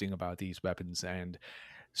boasting about these weapons and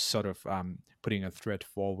sort of putting a threat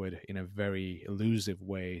forward in a very elusive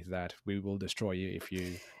way that we will destroy you if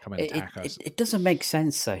you come and It, attack it, us. it doesn't make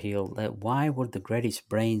sense, Sahil, that why would the greatest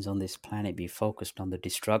brains on this planet be focused on the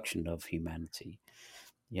destruction of humanity?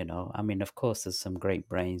 I mean, of course, there's some great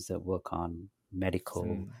brains that work on medical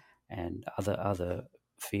Mm, and other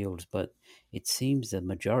fields, but it seems the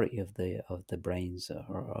majority of the brains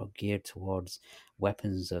are geared towards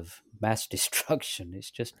weapons of mass destruction.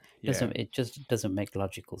 yeah, It just doesn't make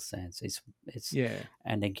logical sense. It's yeah,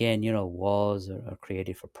 And again, wars are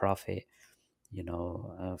created for profit,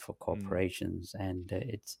 for mm, corporations. And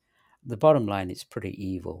it's the bottom line. It's pretty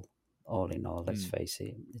evil, all in all. Let's mm, face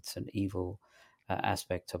it. It's an evil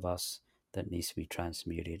aspect of us that needs to be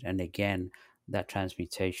transmuted. And again, that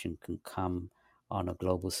transmutation can come on a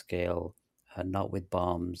global scale, not with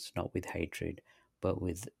bombs, not with hatred, but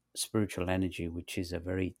with spiritual energy, which is a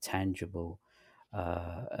very tangible,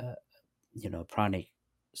 pranic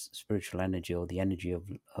spiritual energy, or the energy of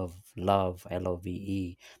love, love,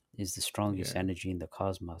 is the strongest yeah, energy in the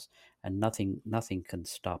cosmos, and nothing can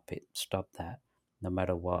stop that, no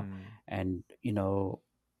matter what. mm, And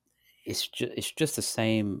it's just the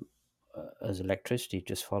same as electricity. It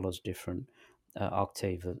just follows different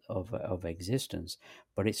octave of existence,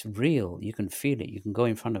 but it's real. You can feel it. You can go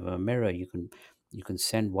in front of a mirror. You can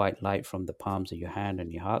send white light from the palms of your hand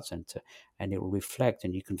and your heart center, and it will reflect,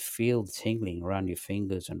 and you can feel the tingling around your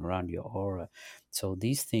fingers and around your aura. So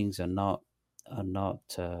these things are not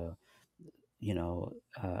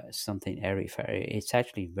something airy fairy. It's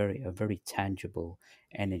actually a very tangible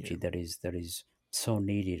energy Yeah. that is so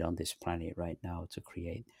needed on this planet right now to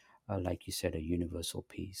create, like you said, a universal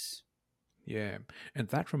peace. Yeah, and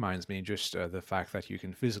that reminds me just the fact that you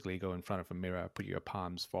can physically go in front of a mirror, put your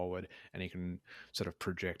palms forward, and you can sort of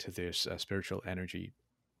project this spiritual energy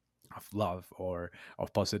of love or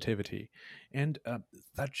of positivity. And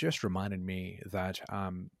that just reminded me that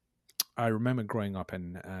I remember growing up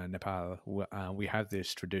in Nepal, we have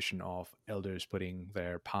this tradition of elders putting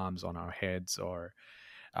their palms on our heads, or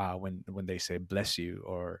when they say bless you,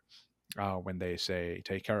 or when they say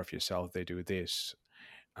take care of yourself, they do this.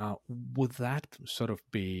 Would that sort of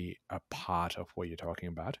be a part of what you're talking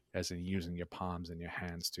about, as in using your palms and your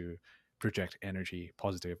hands to project energy,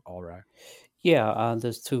 positive aura? Yeah,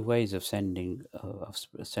 there's two ways of sending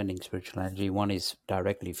spiritual energy. One is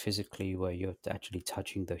directly physically, where you're actually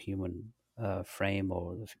touching the human frame,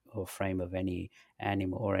 or frame of any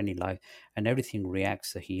animal or any life, and everything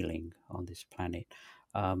reacts to healing on this planet.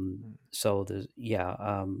 Mm. So there's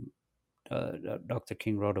yeah. Dr.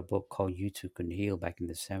 King wrote a book called "You Too Can Heal" back in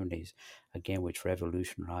the 70s, again, which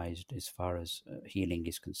revolutionized, as far as healing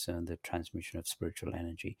is concerned, the transmission of spiritual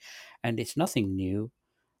energy, and it's nothing new.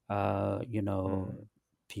 uh, you know, Mm.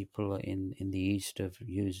 People in the East have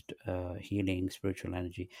used healing spiritual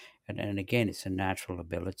energy, and again, it's a natural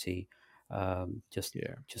ability. Just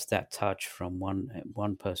Yeah, that touch from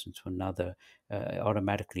one person to another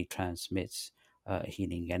automatically transmits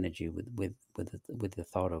healing energy with the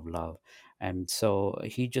thought of love. And so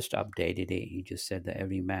he just updated it. He just said that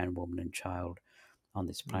every man, woman, and child on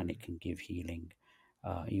this planet mm. can give healing.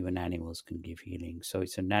 Even animals can give healing. So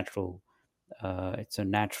it's a natural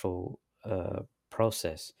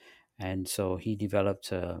process. And so he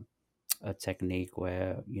developed a technique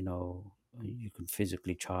where you can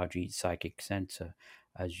physically charge each psychic center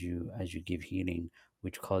as you give healing,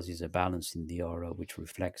 which causes a balance in the aura, which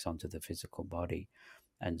reflects onto the physical body.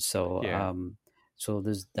 And so Yeah,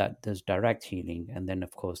 there's direct healing, and then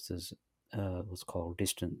of course there's what's called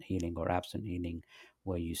distant healing or absent healing,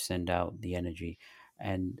 where you send out the energy,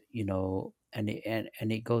 and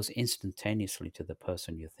it goes instantaneously to the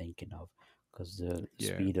person you're thinking of, because the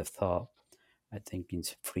yeah, speed of thought, I think, in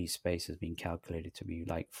free space has been calculated to be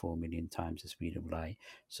like 4 million times the speed of light.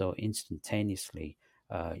 So instantaneously,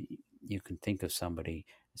 you can think of somebody,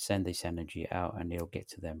 send this energy out, and it'll get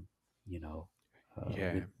to them, you know,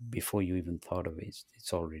 yeah, with before you even thought of it,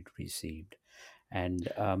 it's already received. And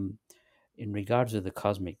in regards to the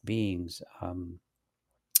cosmic beings,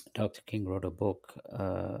 Dr. King wrote a book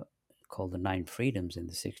called The Nine Freedoms in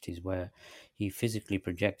the 60s, where he physically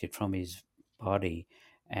projected from his body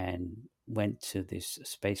and went to this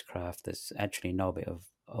spacecraft that's actually in orbit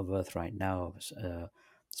of Earth right now,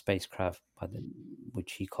 spacecraft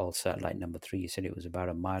which he called Satellite Number 3. He said it was about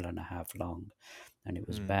a mile and a half long, and it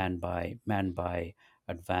was mm. manned by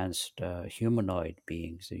advanced humanoid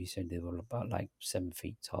beings. So he said they were about like 7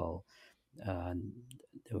 feet tall, and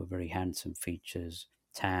they were very handsome features,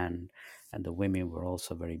 tan, and the women were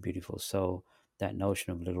also very beautiful. So that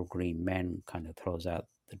notion of little green men kind of throws out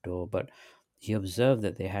the door. But he observed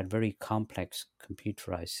that they had very complex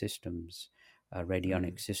computerized systems,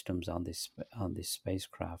 radionic Mm. systems on this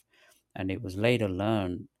spacecraft, and it was later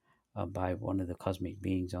learned by one of the cosmic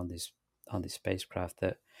beings on this spacecraft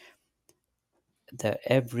that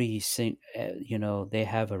they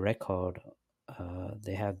have a record.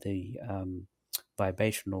 They have the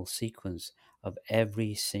vibrational sequence of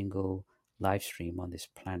every single live stream on this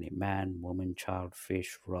planet: man, woman, child,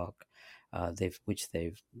 fish, rock.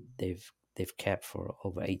 They've kept for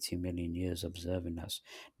over 80 million years, observing us.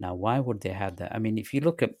 Now, why would they have that? I mean, if you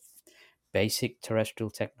look at basic terrestrial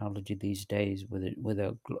technology these days, with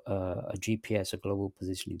a GPS, a global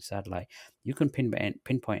positioning satellite, you can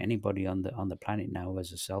pinpoint anybody on the planet now who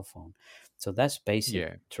has a cell phone. So that's basic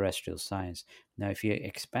Yeah, terrestrial science. Now, if you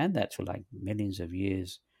expand that to like millions of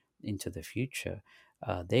years into the future,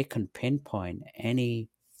 they can pinpoint any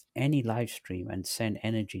live stream and send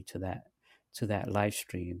energy to that live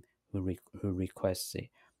stream who requests it,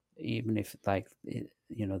 even if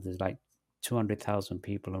there's like 200,000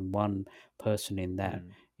 people, and one person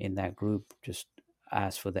mm. in that group just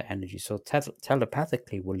ask for the energy. So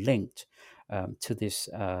telepathically, we're linked to this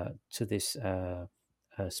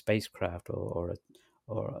spacecraft, or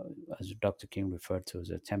as Dr. King referred to as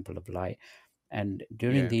a temple of light. And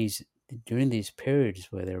during Yeah, during these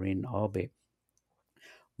periods where they're in orbit,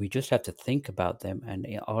 we just have to think about them, and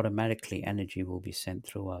automatically energy will be sent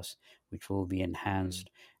through us, which will be Mm, enhanced,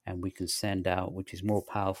 and we can send out, which is more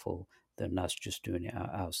powerful than us just doing it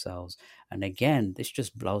ourselves. And again, this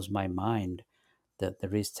just blows my mind that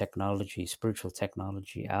there is technology, spiritual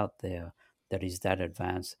technology out there that is that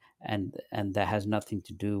advanced, and that has nothing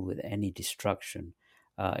to do with any destruction.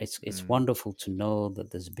 It's mm, wonderful to know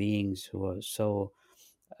that there's beings who are so.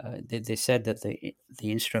 They said that the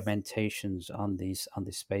instrumentations on these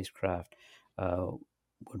spacecraft uh,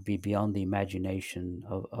 would be beyond the imagination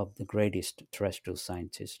of the greatest terrestrial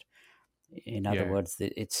scientist. In other yeah, words,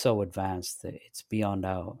 it's so advanced that it's beyond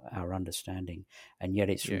our understanding, and yet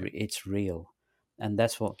yeah, it's real, and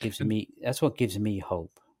and that's what gives me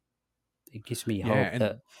hope. It gives me yeah, hope and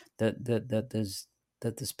that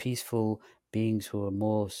there's peaceful beings who are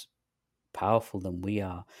more powerful than we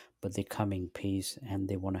are, but they come in peace and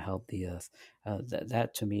they want to help the earth.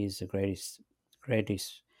 That to me is the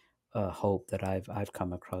greatest hope that I've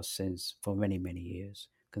come across since for many years,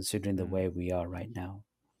 considering the mm, way we are right now.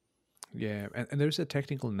 yeah, and there's a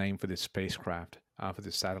technical name for this spacecraft, for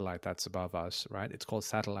this satellite that's above us, right? It's called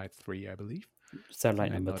Satellite 3, I believe. I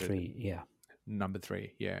Satellite think I number noted three, yeah. number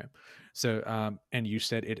 3. Yeah. So, and you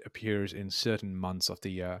said it appears in certain months of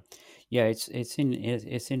the year. Yeah, it's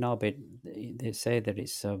in orbit. They say that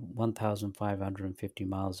it's 1,550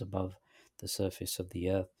 miles above the surface of the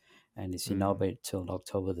Earth, and it's in Mm, orbit till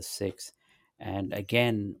October the 6th. And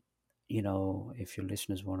again, if your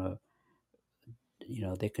listeners want to,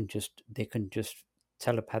 they can just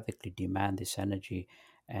telepathically demand this energy,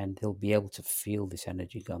 and they'll be able to feel this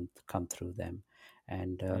energy come through them.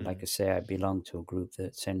 And like I mm, say, I belong to a group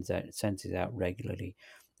that sends it out regularly,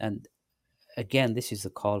 and again, this is the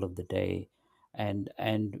call of the day. And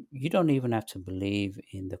you don't even have to believe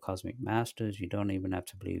in the cosmic masters, you don't even have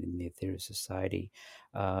to believe in the Aetherius society.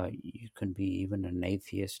 You can be even an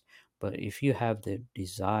atheist, but if you have the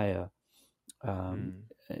desire, um,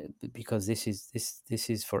 mm. because this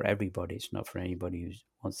is for everybody, it's not for anybody who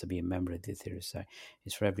wants to be a member of the Aetherius society.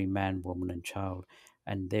 It's for every man, woman and child,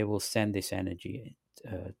 and they will send this energy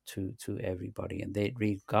to everybody, and they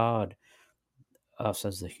regard us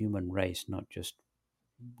as the human race, not just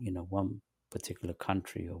one particular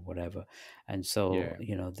country or whatever. And so Yeah,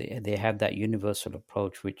 they have that universal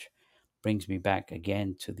approach, which brings me back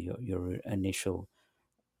again to your initial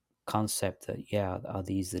concept that, yeah, are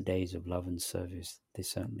these the days of love and service? They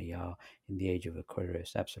certainly are in the age of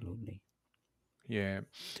Aquarius, absolutely. yeah.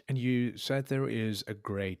 And you said there is a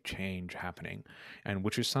great change happening, and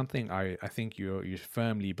which is something I think you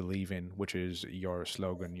firmly believe in, which is your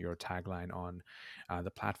slogan, your tagline on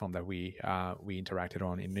the platform that we interacted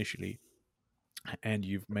on initially. And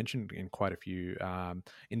you've mentioned in quite a few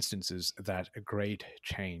instances that a great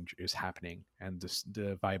change is happening, and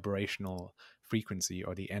the vibrational frequency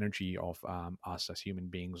or the energy of us as human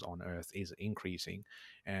beings on Earth is increasing,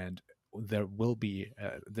 and there will be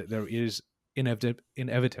there is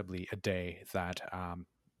inevitably a day that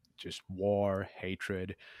just war,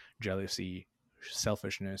 hatred, jealousy,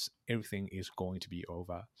 selfishness, everything is going to be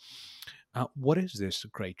over. What is this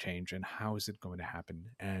great change, and how is it going to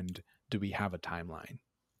happen? And do we have a timeline?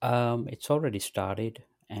 It's already started,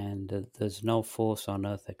 and there's no force on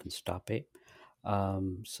earth that can stop it.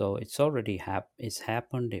 So it's already it's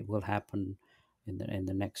happened. It will happen in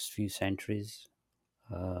the next few centuries.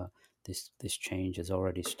 Uh, this change has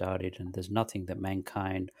already started, and there's nothing that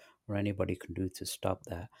mankind or anybody can do to stop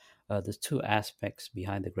that. There's two aspects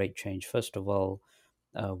behind the great change. First of all,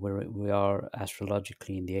 we are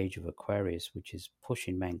astrologically in the age of Aquarius, which is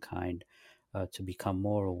pushing mankind to become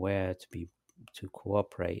more aware, to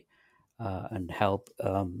cooperate and help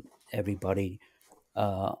everybody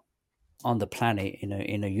uh, on the planet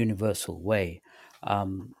in a universal way.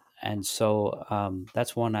 And so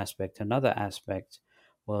that's one aspect. Another aspect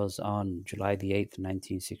was on July the 8th,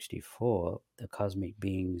 1964, the cosmic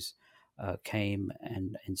beings came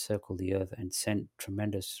and encircled the Earth and sent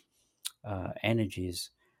tremendous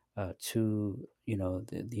energies to,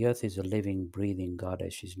 the Earth is a living, breathing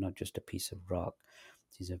goddess. She's not just a piece of rock.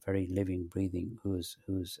 She's a very living, breathing, who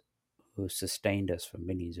sustained us for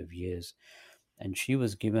millions of years. And she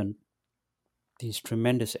was given these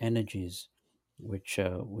tremendous energies, which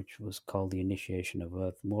was called the initiation of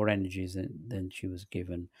Earth, more energies than she was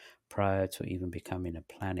given prior to even becoming a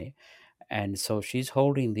planet. And so she's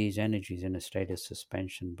holding these energies in a state of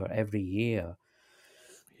suspension. But every year,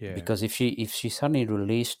 Yeah, because if she suddenly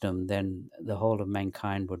released them, then the whole of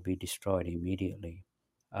mankind would be destroyed immediately.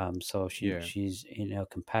 So yeah, she's in her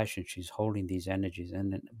compassion. She's holding these energies,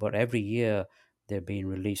 but every year they're being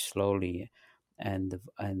released slowly,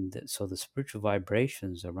 So the spiritual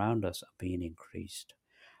vibrations around us are being increased.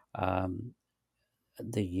 Um,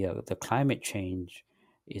 the climate change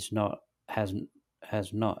is not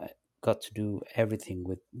has not got to do everything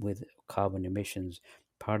with carbon emissions.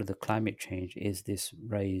 Part of the climate change is this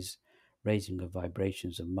raising of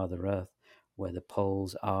vibrations of Mother Earth, where the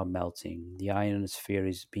poles are melting. The ionosphere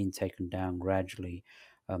is being taken down gradually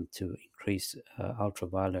to increase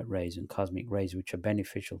ultraviolet rays and cosmic rays, which are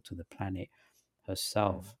beneficial to the planet Mm.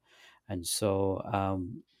 herself. And so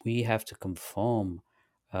we have to conform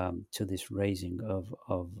to this raising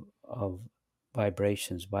of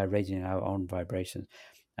vibrations by raising our own vibrations.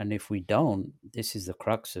 And if we don't, this is the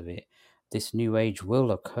crux of it. This new age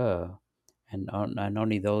will occur, and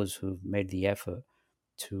only those who've made the effort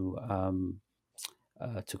to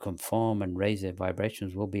conform and raise their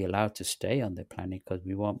vibrations will be allowed to stay on the planet, because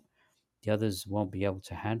the others won't be able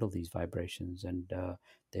to handle these vibrations, and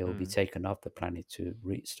they will be Mm. taken off the planet to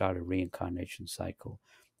start a reincarnation cycle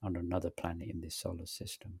on another planet in this solar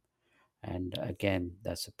system. And again,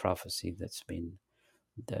 that's a prophecy that's been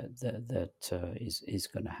that is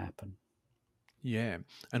going to happen. Yeah,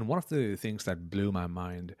 and one of the things that blew my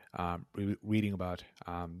mind, reading about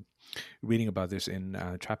this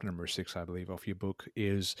in chapter number 6, I believe, of your book,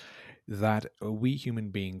 is that we human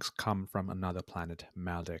beings come from another planet,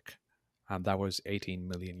 Maldek. That was 18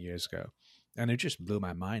 million years ago. And it just blew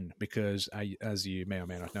my mind because, as you may or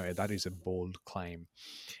may not know, that is a bold claim.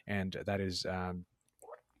 And that is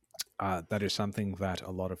something that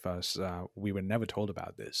a lot of us, we were never told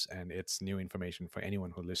about this. And it's new information for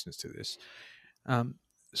anyone who listens to this. Um,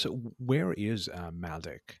 so, where is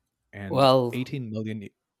Maldek? And Well, 18 million,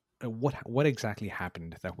 what exactly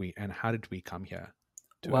happened that we, and how did we come here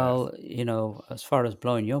to Earth? as far as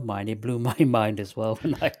blowing your mind, it blew my mind as well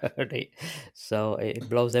when I heard it. So it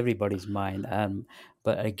blows everybody's mind.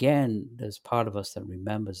 But again, there's part of us that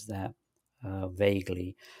remembers that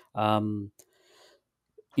vaguely. Um,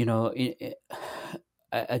 you know it,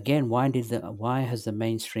 Again, why has the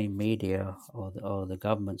mainstream media or the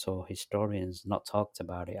governments or historians not talked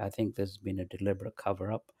about it? I think there's been a deliberate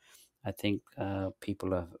cover up. I think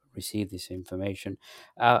people have received this information.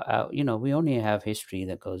 We only have history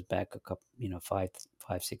that goes back a couple,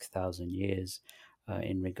 five 6,000 years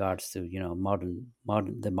in regards to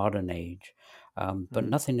the modern age, but Mm,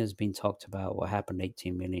 nothing has been talked about what happened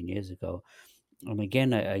 18 million years ago. And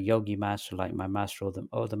again, a yogi master like my master,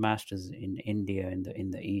 or the masters in India,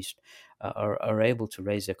 in the East, are able to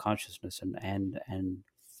raise their consciousness and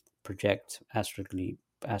project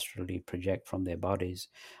astrally project from their bodies.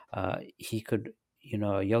 He could,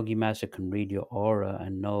 a yogi master can read your aura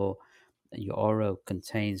and know your aura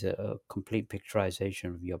contains a complete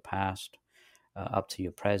picturization of your past up to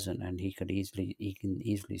your present, and he can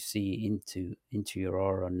easily see into your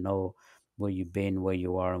aura and know where you've been, where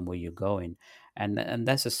you are, and where you're going. And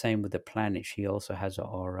that's the same with the planet. She also has an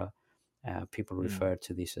aura. People mm, refer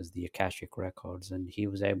to this as the Akashic records, and he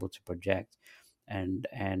was able to project and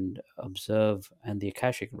observe. And the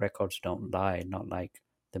Akashic records don't lie, not like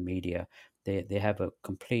the media. They have a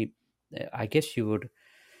complete. I guess you would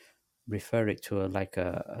refer it to like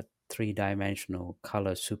a three-dimensional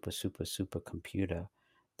color super computer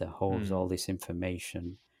that holds all mm, this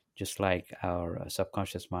information, just like our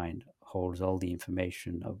subconscious mind holds all the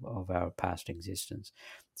information of our past existence.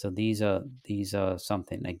 So these are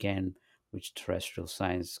something, again, which terrestrial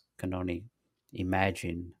science can only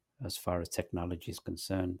imagine as far as technology is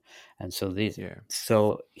concerned. And so this yeah.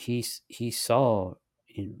 so he saw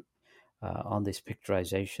in on this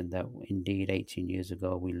picturization that indeed 18 years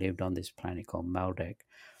ago we lived on this planet called Maldek.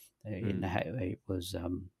 Mm, It was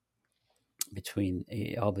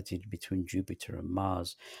it orbited between Jupiter and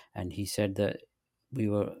Mars, and he said that we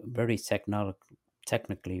were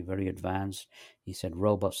technically very advanced. He said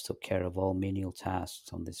robots took care of all menial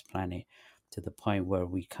tasks on this planet, to the point where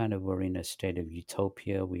we kind of were in a state of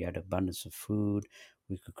utopia. We had abundance of food,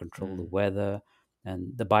 we could control the mm, weather,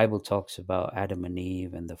 and the Bible talks about Adam and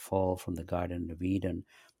Eve and the fall from the Garden of Eden.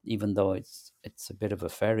 Even though it's a bit of a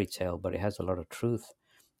fairy tale, but it has a lot of truth.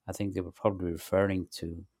 I think they were probably referring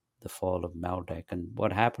to the fall of Maldek. And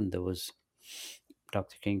what happened, there was,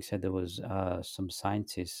 Dr. King said there was some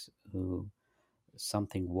scientists who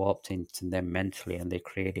something warped into them mentally, and they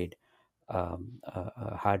created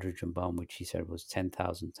a hydrogen bomb, which he said was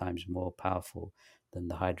 10,000 times more powerful than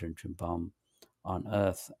the hydrogen bomb on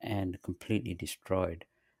Earth, and completely destroyed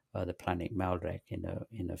the planet Maldek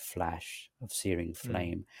in a flash of searing mm,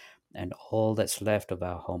 flame. And all that's left of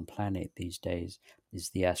our home planet these days is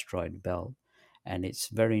the asteroid belt. And it's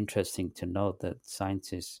very interesting to note that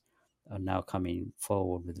scientists are now coming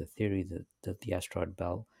forward with the theory that the asteroid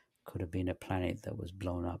belt could have been a planet that was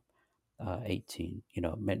blown up 18,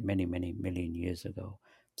 many, many million years ago.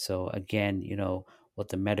 So again, what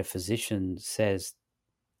the metaphysician says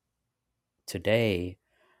today,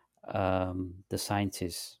 the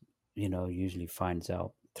scientist, usually finds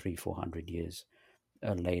out 300-400 years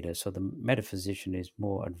later. So the metaphysician is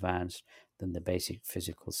more advanced than the basic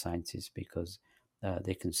physical scientist because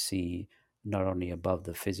they can see not only above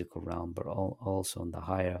the physical realm, but also in the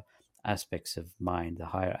higher aspects of mind, the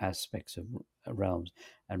higher aspects of realms,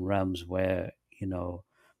 and realms where,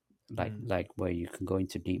 Mm. like where you can go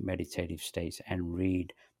into deep meditative states and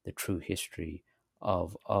read the true history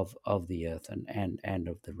of the earth and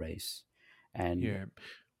of the race. And Yeah.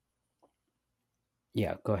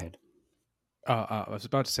 yeah, go ahead. I was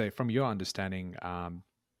about to say, from your understanding,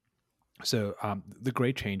 the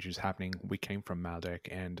great change is happening. We came from Maldek,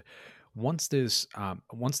 and once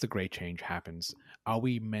the great change happens, are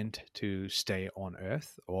we meant to stay on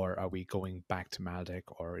Earth, or are we going back to Maldek,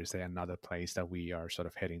 or is there another place that we are sort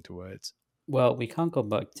of heading towards? Well, we can't go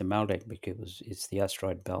back to Maldek because it's the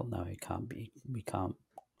asteroid belt now. It can't be. We can't.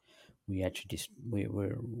 We actually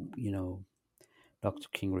we're Dr.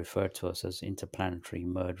 King referred to us as interplanetary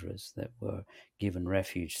murderers that were given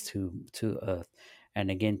refuge to Earth,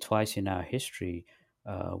 and again twice in our history,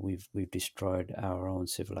 we've destroyed our own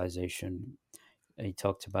civilization. He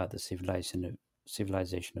talked about the civilization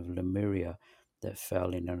of Lemuria that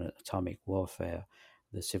fell in an atomic warfare,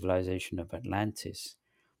 the civilization of Atlantis,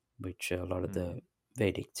 which a lot of Mm, the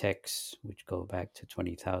Vedic texts, which go back to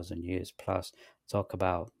 20,000 years plus, talk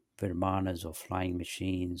about Virmanas or flying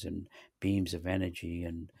machines and beams of energy.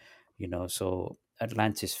 And, so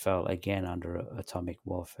Atlantis fell again under atomic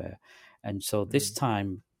warfare. And so this mm,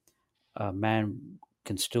 time, man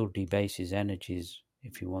can still debase his energies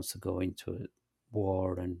if he wants to go into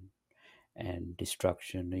war and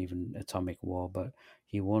destruction, even atomic war, but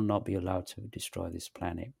he will not be allowed to destroy this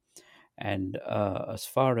planet. And as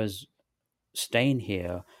far as staying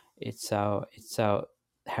here, it's our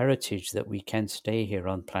heritage that we can stay here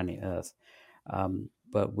on planet Earth.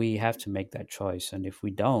 But we have to make that choice, and if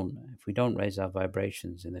we don't raise our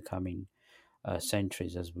vibrations in the coming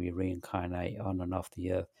centuries as we reincarnate on and off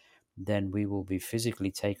the Earth, then we will be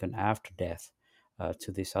physically taken after death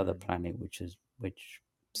to this other mm. planet, which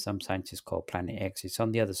some scientists call Planet X. It's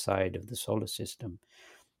on the other side of the solar system.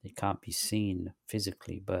 It can't be seen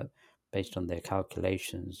physically, but based on their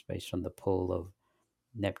calculations, based on the pull of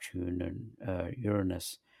Neptune and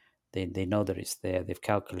Uranus, they know that it's there. They've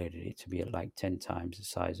calculated it to be at like 10 times the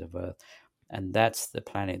size of Earth, and that's the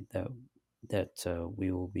planet that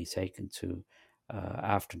we will be taken to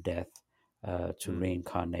after death to Mm.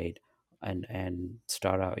 reincarnate and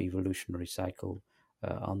start our evolutionary cycle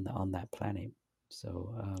on that planet.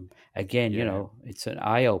 So again, Yeah. it's an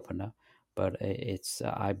eye opener, but it's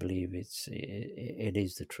I believe it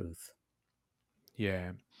is the truth.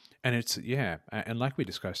 Yeah, and and like we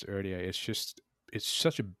discussed earlier, it's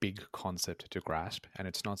such a big concept to grasp, and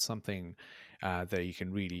it's not something that you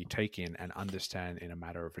can really take in and understand in a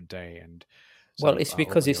matter of a day and sort Well, of it's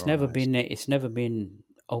because open it's your own never eyes. been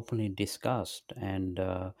openly discussed, and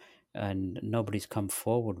nobody's come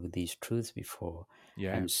forward with these truths before,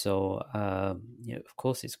 Yeah, and so of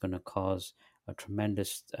course it's going to cause a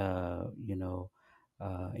tremendous in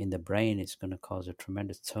the brain. It's going to cause a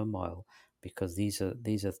tremendous turmoil because these are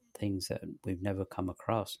things that we've never come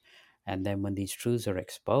across, and then when these truths are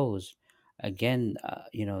exposed, again,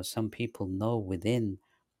 some people know within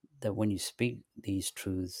that when you speak these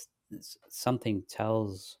truths, something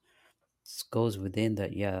goes within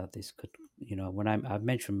that. Yeah, this could, when I've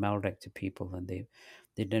mentioned Maldek to people and they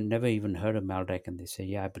never even heard of Maldek, and they say,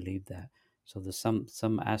 yeah, I believe that. So there's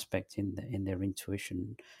some aspect in their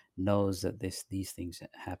intuition knows that these things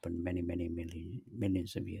happened many many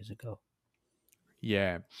millions of years ago.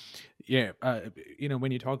 yeah, yeah.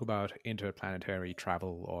 When you talk about interplanetary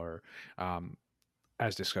travel or um,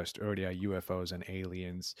 as discussed earlier, UFOs and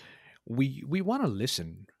aliens, we want to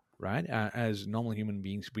listen, right? As normal human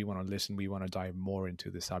beings, we want to listen. We want to dive more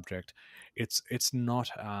into the subject. It's not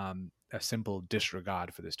a simple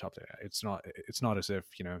disregard for this topic. It's not as if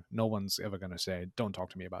no one's ever going to say, "Don't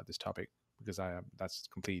talk to me about this topic," because that's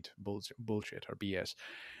complete bullshit or BS.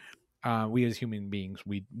 We as human beings,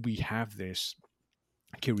 we have this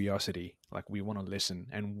curiosity, like we want to listen,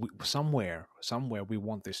 and somewhere we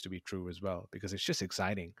want this to be true as well, because it's just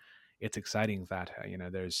exciting. It's exciting that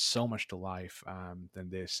there's so much to life than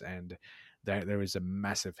this, and there is a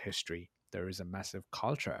massive history, there is a massive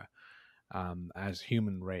culture as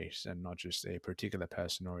human race, and not just a particular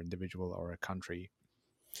person or individual or a country.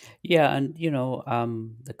 Yeah, and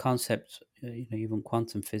the concept, even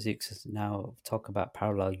quantum physics is now talk about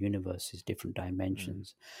parallel universes, different Mm,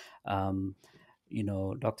 dimensions. Um,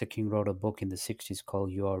 Dr. King wrote a book in the '60s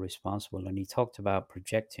called "You Are Responsible," and he talked about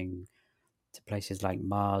projecting to places like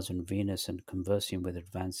Mars and Venus and conversing with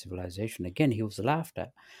advanced civilization. Again, he was laughed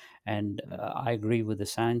at, and mm, I agree with the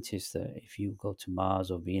scientists that if you go to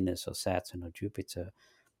Mars or Venus or Saturn or Jupiter,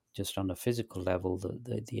 just on a physical level,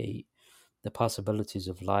 the possibilities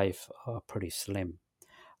of life are pretty slim.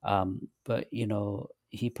 But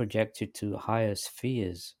he projected to higher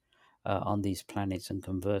spheres on these planets and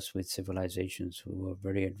converse with civilizations who were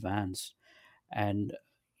very advanced. And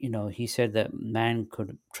he said that man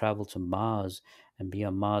could travel to Mars and be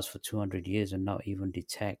on Mars for 200 years and not even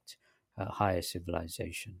detect higher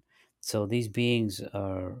civilization. So these beings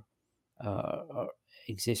uh,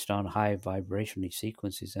 exist on high vibrational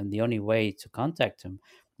sequences, and the only way to contact them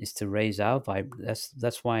is to raise our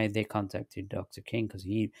That's why they contacted Dr. King, because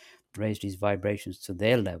he raised his vibrations to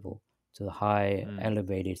their level, to the high, mm,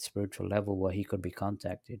 elevated spiritual level where he could be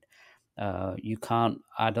contacted. You can't.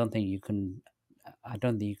 I don't think you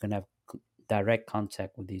can have direct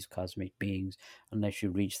contact with these cosmic beings unless you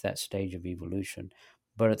reach that stage of evolution.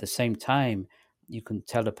 But at the same time, you can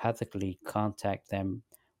telepathically contact them,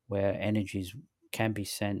 where energies can be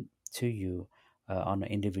sent to you on an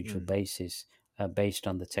individual mm. basis based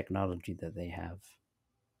on the technology that they have.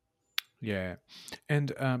 Yeah,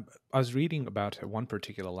 and I was reading about one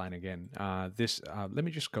particular line again. This let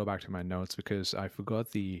me just go back to my notes because I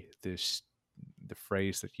forgot the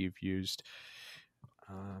phrase that you've used.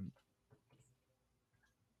 Um,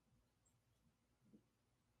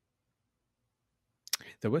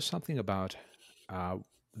 there was something about uh,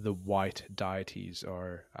 the white deities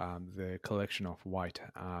or the collection of white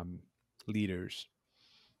leaders,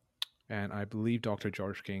 and I believe Dr.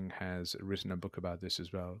 George King has written a book about this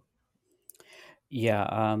as well.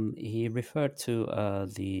 Yeah, he referred to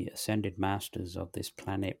the ascended masters of this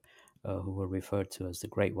planet, who were referred to as the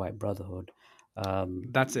Great White Brotherhood.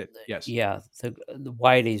 Um, That's it. Yes. yeah, the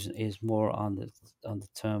white is more on the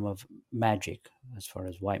term of magic, as far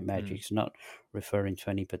as white magic. Mm, It's not referring to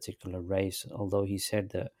any particular race, although he said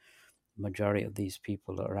that majority of these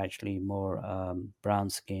people are actually more brown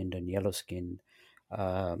skinned and yellow skinned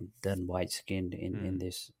than white skinned in mm,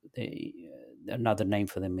 this. Another name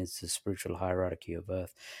for them is the spiritual hierarchy of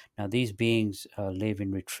Earth. Now, these beings live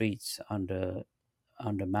in retreats under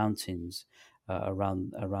mountains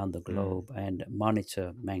around the mm, globe and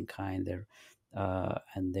monitor mankind there.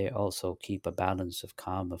 And they also keep a balance of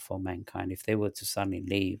karma for mankind. If they were to suddenly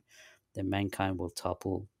leave, then mankind will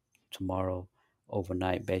topple tomorrow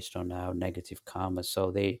overnight based on our negative karma.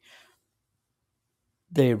 So they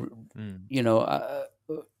mm,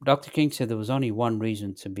 Dr. King said there was only one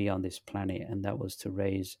reason to be on this planet, and that was to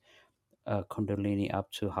raise Kundalini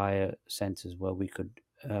up to higher centers where we could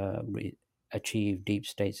achieve deep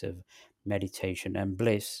states of meditation and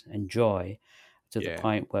bliss and joy, to the yeah.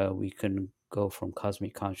 point where we can go from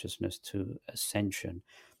cosmic consciousness to ascension.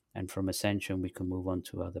 And from ascension, we can move on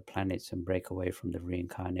to other planets and break away from the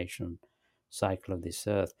reincarnation cycle of this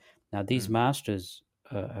earth. Now, these Mm, masters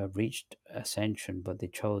have reached ascension, but they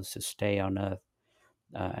chose to stay on Earth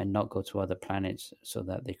and not go to other planets, so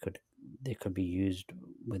that they could be used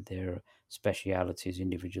with their specialities,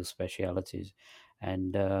 individual specialities.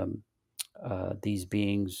 And these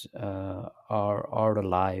beings are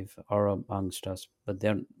alive, are amongst us, but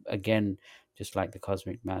then again, just like the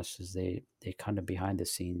cosmic masters, they kind of behind the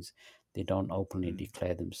scenes. They don't openly mm,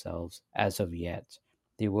 declare themselves as of yet.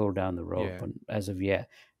 They will down the road, yeah. but as of yet,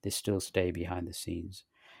 they still stay behind the scenes.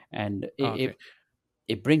 And Oh, okay.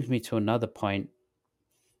 it brings me to another point,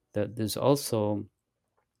 that there's also,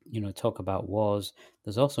 talk about wars.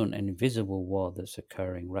 There's also an invisible war that's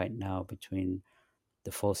occurring right now between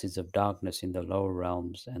the forces of darkness in the lower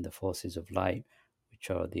realms and the forces of light, which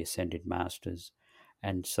are the ascended masters.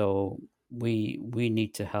 And so we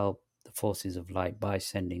need to help the forces of light by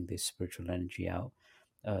sending this spiritual energy out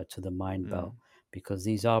to the mind belt, Mm, because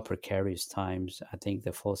these are precarious times. I think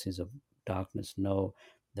the forces of darkness know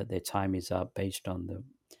that their time is up based on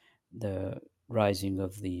the rising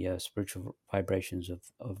of the spiritual vibrations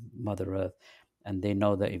of Mother Earth, and they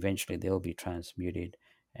know that eventually they'll be transmuted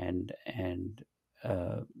and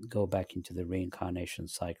go back into the reincarnation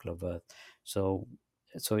cycle of Earth. So,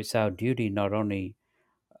 so it's our duty not only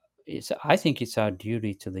it's I think it's our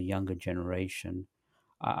duty to the younger generation.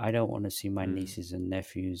 I don't want to see my mm, nieces and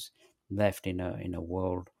nephews left in a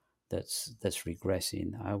world that's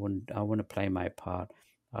regressing. I want to play my part.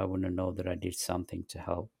 I want to know that I did something to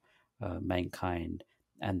help mankind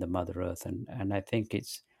and the Mother Earth, and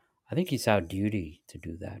I think it's our duty to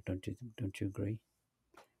do that. Don't you agree?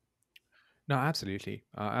 No, absolutely,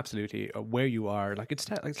 absolutely. Where you are, like it's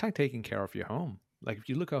like taking care of your home. Like if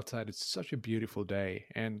you look outside, it's such a beautiful day,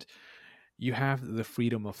 and you have the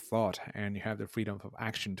freedom of thought and you have the freedom of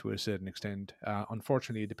action to a certain extent.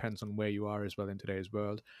 Unfortunately, it depends on where you are as well in today's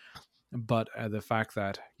world. But the fact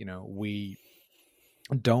that we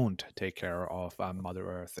don't take care of Mother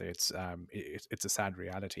Earth, it's a sad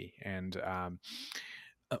reality. And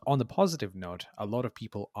on the positive note, a lot of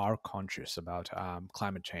people are conscious about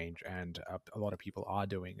climate change, and a lot of people are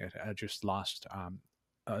doing it. Just last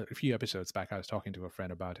a few episodes back, I was talking to a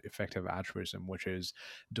friend about effective altruism, which is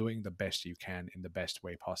doing the best you can in the best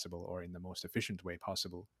way possible or in the most efficient way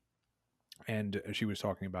possible. And she was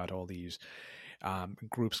talking about all these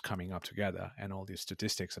groups coming up together and all these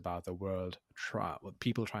statistics about the world,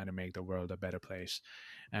 people trying to make the world a better place,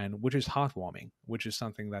 and which is heartwarming, which is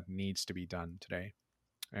something that needs to be done today.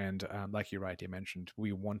 And like you rightly mentioned,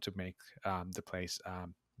 we want to make the place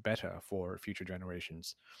better for future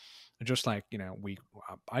generations. Just like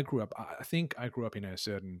I grew up. I think I grew up in a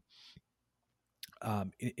certain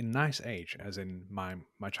in nice age, as in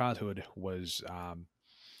my childhood was.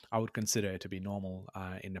 I would consider it to be normal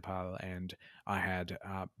in Nepal, and I had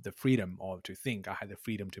the freedom, or to think I had the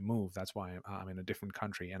freedom to move. That's why I'm in a different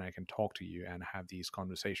country, and I can talk to you and have these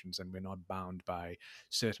conversations, and we're not bound by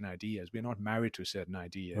certain ideas. We're not married to certain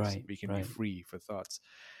ideas. Right, We can be right. free for thoughts,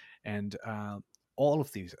 and all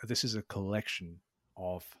of these. This is a collection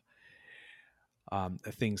of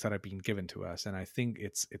things that have been given to us, and I think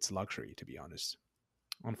it's luxury, to be honest.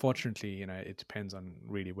 Unfortunately, it depends on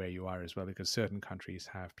really where you are as well, because certain countries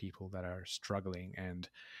have people that are struggling, and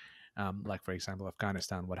like for example,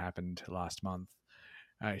 Afghanistan, what happened last month.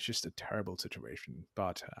 It's just a terrible situation,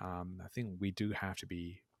 but I think we do have to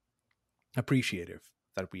be appreciative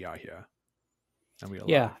that we are here and we're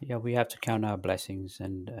Yeah, alive. yeah, we have to count our blessings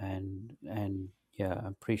and yeah,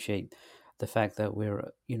 appreciate the fact that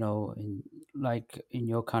we're, in like in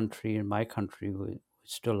your country, in my country, we're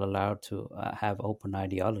still allowed to have open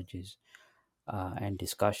ideologies and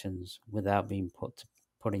discussions without being put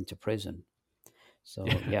into prison. So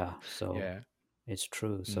Yeah, yeah, so yeah, it's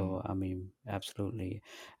true. mm, So I mean, absolutely,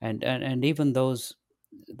 and even those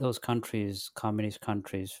countries, communist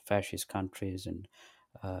countries, fascist countries, and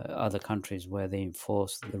other countries where they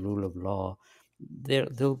enforce the rule of law,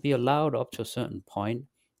 they'll be allowed up to a certain point,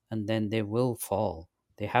 and then they will fall.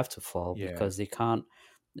 They have to fall yeah. because they can't.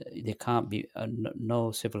 They can't be.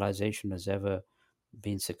 No civilization has ever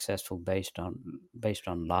been successful based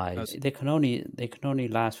on lies. They can only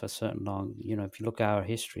last for certain long. If you look at our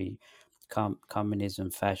history,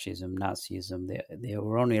 communism, fascism, Nazism, they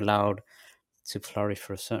were only allowed to flourish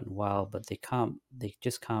for a certain while, but they can't. They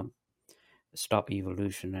just can't stop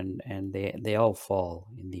evolution, and they all fall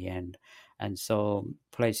in the end. And so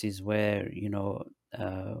places where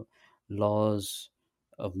laws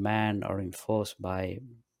of man are enforced by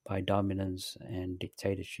dominance and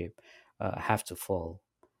dictatorship have to fall.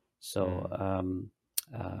 So, Mm,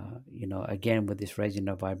 again, with this raising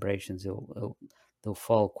of vibrations, they'll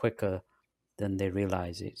fall quicker than they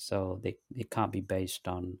realize it. So they can't be based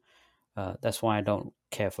on. That's why I don't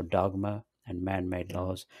care for dogma and man-made mm,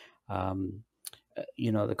 laws. Um,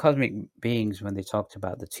 the cosmic beings, when they talked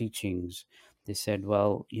about the teachings, they said,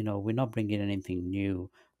 well, we're not bringing anything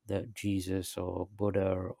new that Jesus or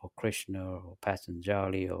Buddha or Krishna or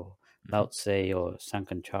Patanjali or mhm, Lao Tse or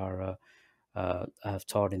Sankaranchara have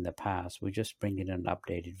taught in the past. We're just bringing an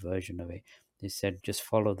updated version of it. They said just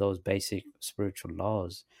follow those basic spiritual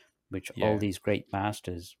laws, which all yeah. these great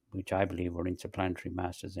masters, which I believe were interplanetary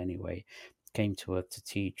masters anyway, came to Earth to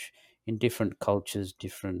teach in different cultures,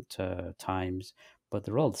 different times, but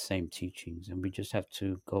they're all the same teachings. And we just have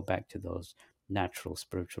to go back to those natural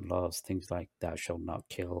spiritual laws, things like thou shalt not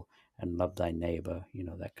kill and love thy neighbor,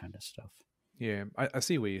 that kind of stuff. Yeah, I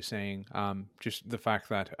see what you're saying. Just the fact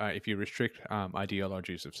that if you restrict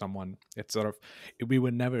ideologies of someone, it's sort of we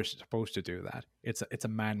were never supposed to do that. It's a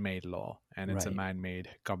man-made law and it's a Right. man-made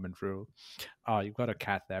government rule. Oh, you've got a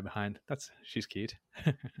cat there behind. She's cute.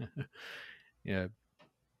 Yeah,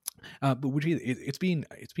 but Wajid, it's been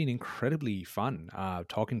incredibly fun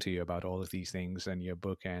talking to you about all of these things and your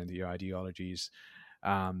book and your ideologies.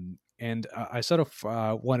 And I sort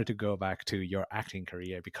of wanted to go back to your acting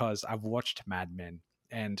career because I've watched Mad Men,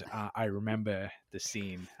 and I remember the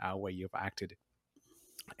scene where you've acted,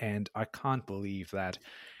 and I can't believe that.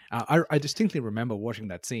 I distinctly remember watching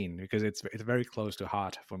that scene because it's very close to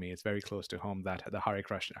heart for me. It's very close to home, that the Hare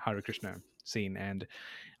Krishna scene, and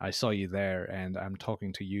I saw you there, and I'm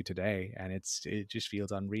talking to you today, and it just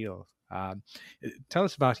feels unreal. Tell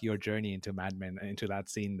us about your journey into Mad Men, into that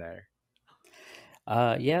scene there.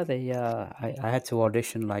 Yeah, I had to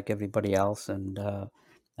audition like everybody else, and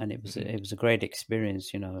Hmm. it was a great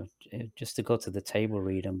experience. Just to go to the table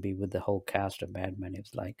read and be with the whole cast of Mad Men. It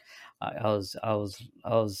was like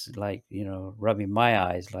I was like rubbing my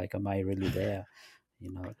eyes, like, am I really there?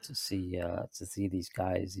 To see these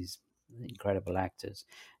guys, these incredible actors,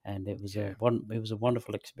 and Yeah, it was a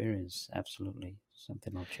wonderful experience. Absolutely,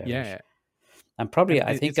 something I'll cherish. yeah, And probably, and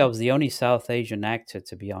I think it's I was the only South Asian actor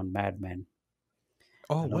to be on Mad Men.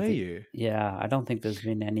 oh, I don't were think, you? yeah, I don't think there's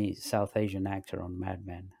been any South Asian actor on Mad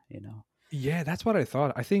Men. Yeah, that's what I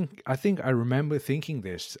thought. I think I remember thinking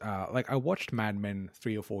this. Like I watched Mad Men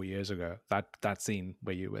 3 or 4 years ago. That scene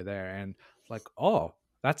where you were there, and like, oh,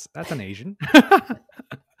 that's an Asian.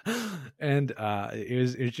 And it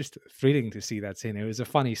was just thrilling to see that scene. It was a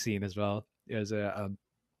funny scene as well. It was a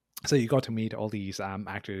so you got to meet all these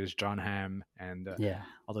actors, John Hamm, and Yeah,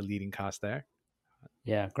 all the leading cast there.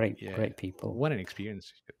 yeah, Yeah, great people. what an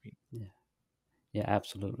experience it could be. Yeah, yeah,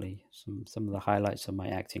 absolutely. Some of the highlights of my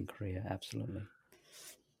acting career, absolutely.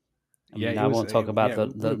 I Yeah, mean, it I was. won't talk about Yeah,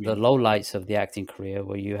 it would have the been. low lights of the acting career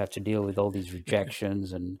where you have to deal with all these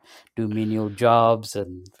rejections and do menial jobs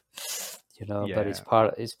and but Yeah, it's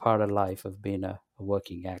part of life of being a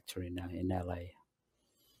working actor in LA.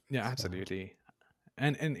 yeah, So absolutely.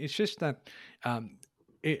 And it's just that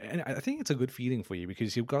and I think it's a good feeling for you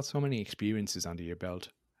because you've got so many experiences under your belt,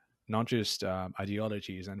 not just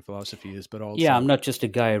ideologies and philosophies, but yeah, I'm also not just a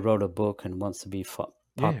guy who wrote a book and wants to be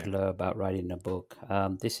yeah. popular about writing a book.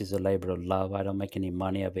 This is a labor of love. I don't make any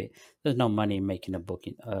money of it. There's no money in making a book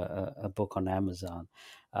a book on Amazon.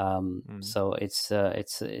 Mm, So it's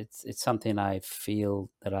something I feel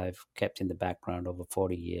that I've kept in the background over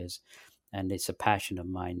 40 years, and it's a passion of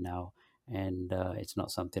mine now. And it's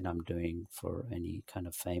not something I'm doing for any kind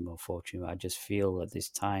of fame or fortune. I just feel at this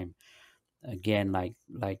time, again, like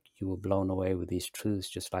you were blown away with these truths,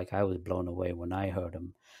 just like I was blown away when I heard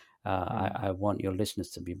them. mm, I want your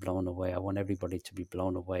listeners to be blown away. I want everybody to be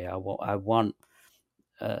blown away. I want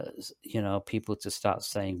people to start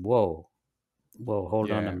saying, whoa,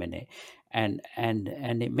 hold on a yeah, minute," and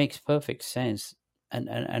it makes perfect sense.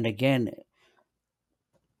 And again,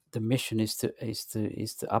 the mission is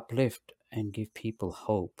to uplift and give people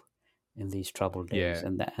hope in these troubled days, yeah,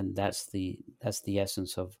 and that's the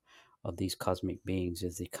essence of these cosmic beings.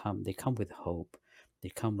 Is they come with hope. They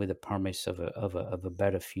come with a promise of a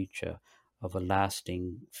better future, of a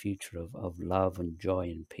lasting future of love and joy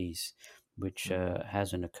and peace, which mm,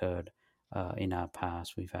 hasn't occurred in our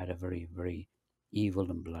past. We've had a very, very evil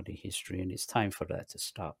and bloody history, and it's time for that to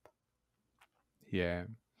stop. yeah.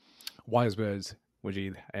 Wise words,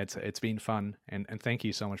 Wajid. It's been fun, and thank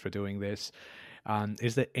you so much for doing this.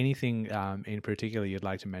 Is there anything in particular you'd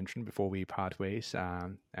like to mention before we part ways,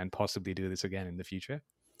 and possibly do this again in the future?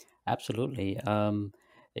 Absolutely.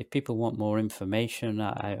 If people want more information,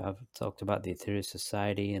 I've talked about the Aetherius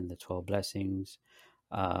Society and the 12 Blessings,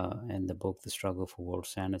 and the book, The Struggle for World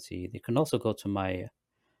Sanity. They can also go to my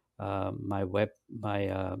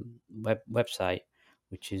website,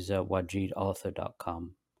 which is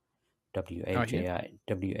wajidauthor.com, Oh, yeah.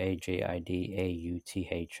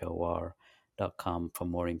 wajidauthor.com for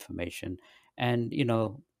more information. And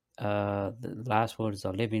the last words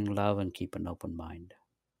are live in love and keep an open mind.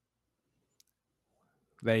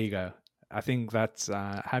 There you go. I think that's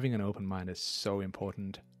having an open mind is so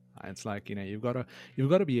important. It's like you've got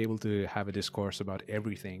to be able to have a discourse about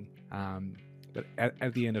everything. But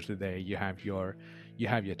at the end of the day, you have your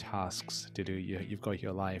tasks to do. You've got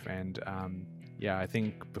your life, and yeah, I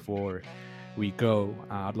think before we go,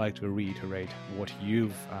 I'd like to reiterate what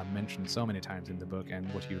you've mentioned so many times in the book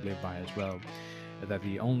and what you live by as well. That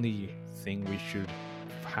the only thing we should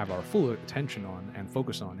have our full attention on and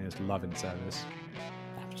focus on is love and service.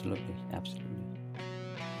 Absolutely, absolutely.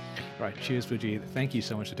 Right, cheers, Wajid. Thank you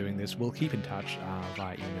so much for doing this. We'll keep in touch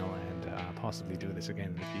via email and possibly do this again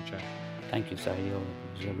in the future. Thank you, Sahil.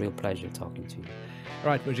 It was a real pleasure talking to you.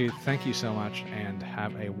 Right, Wajid, thank you so much and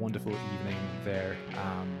have a wonderful evening there.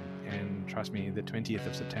 And trust me, the 20th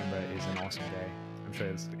of September is an awesome day. I'm sure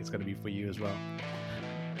it's going to be for you as well.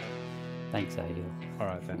 Thanks, Sahil. All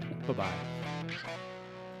right, then. Bye bye.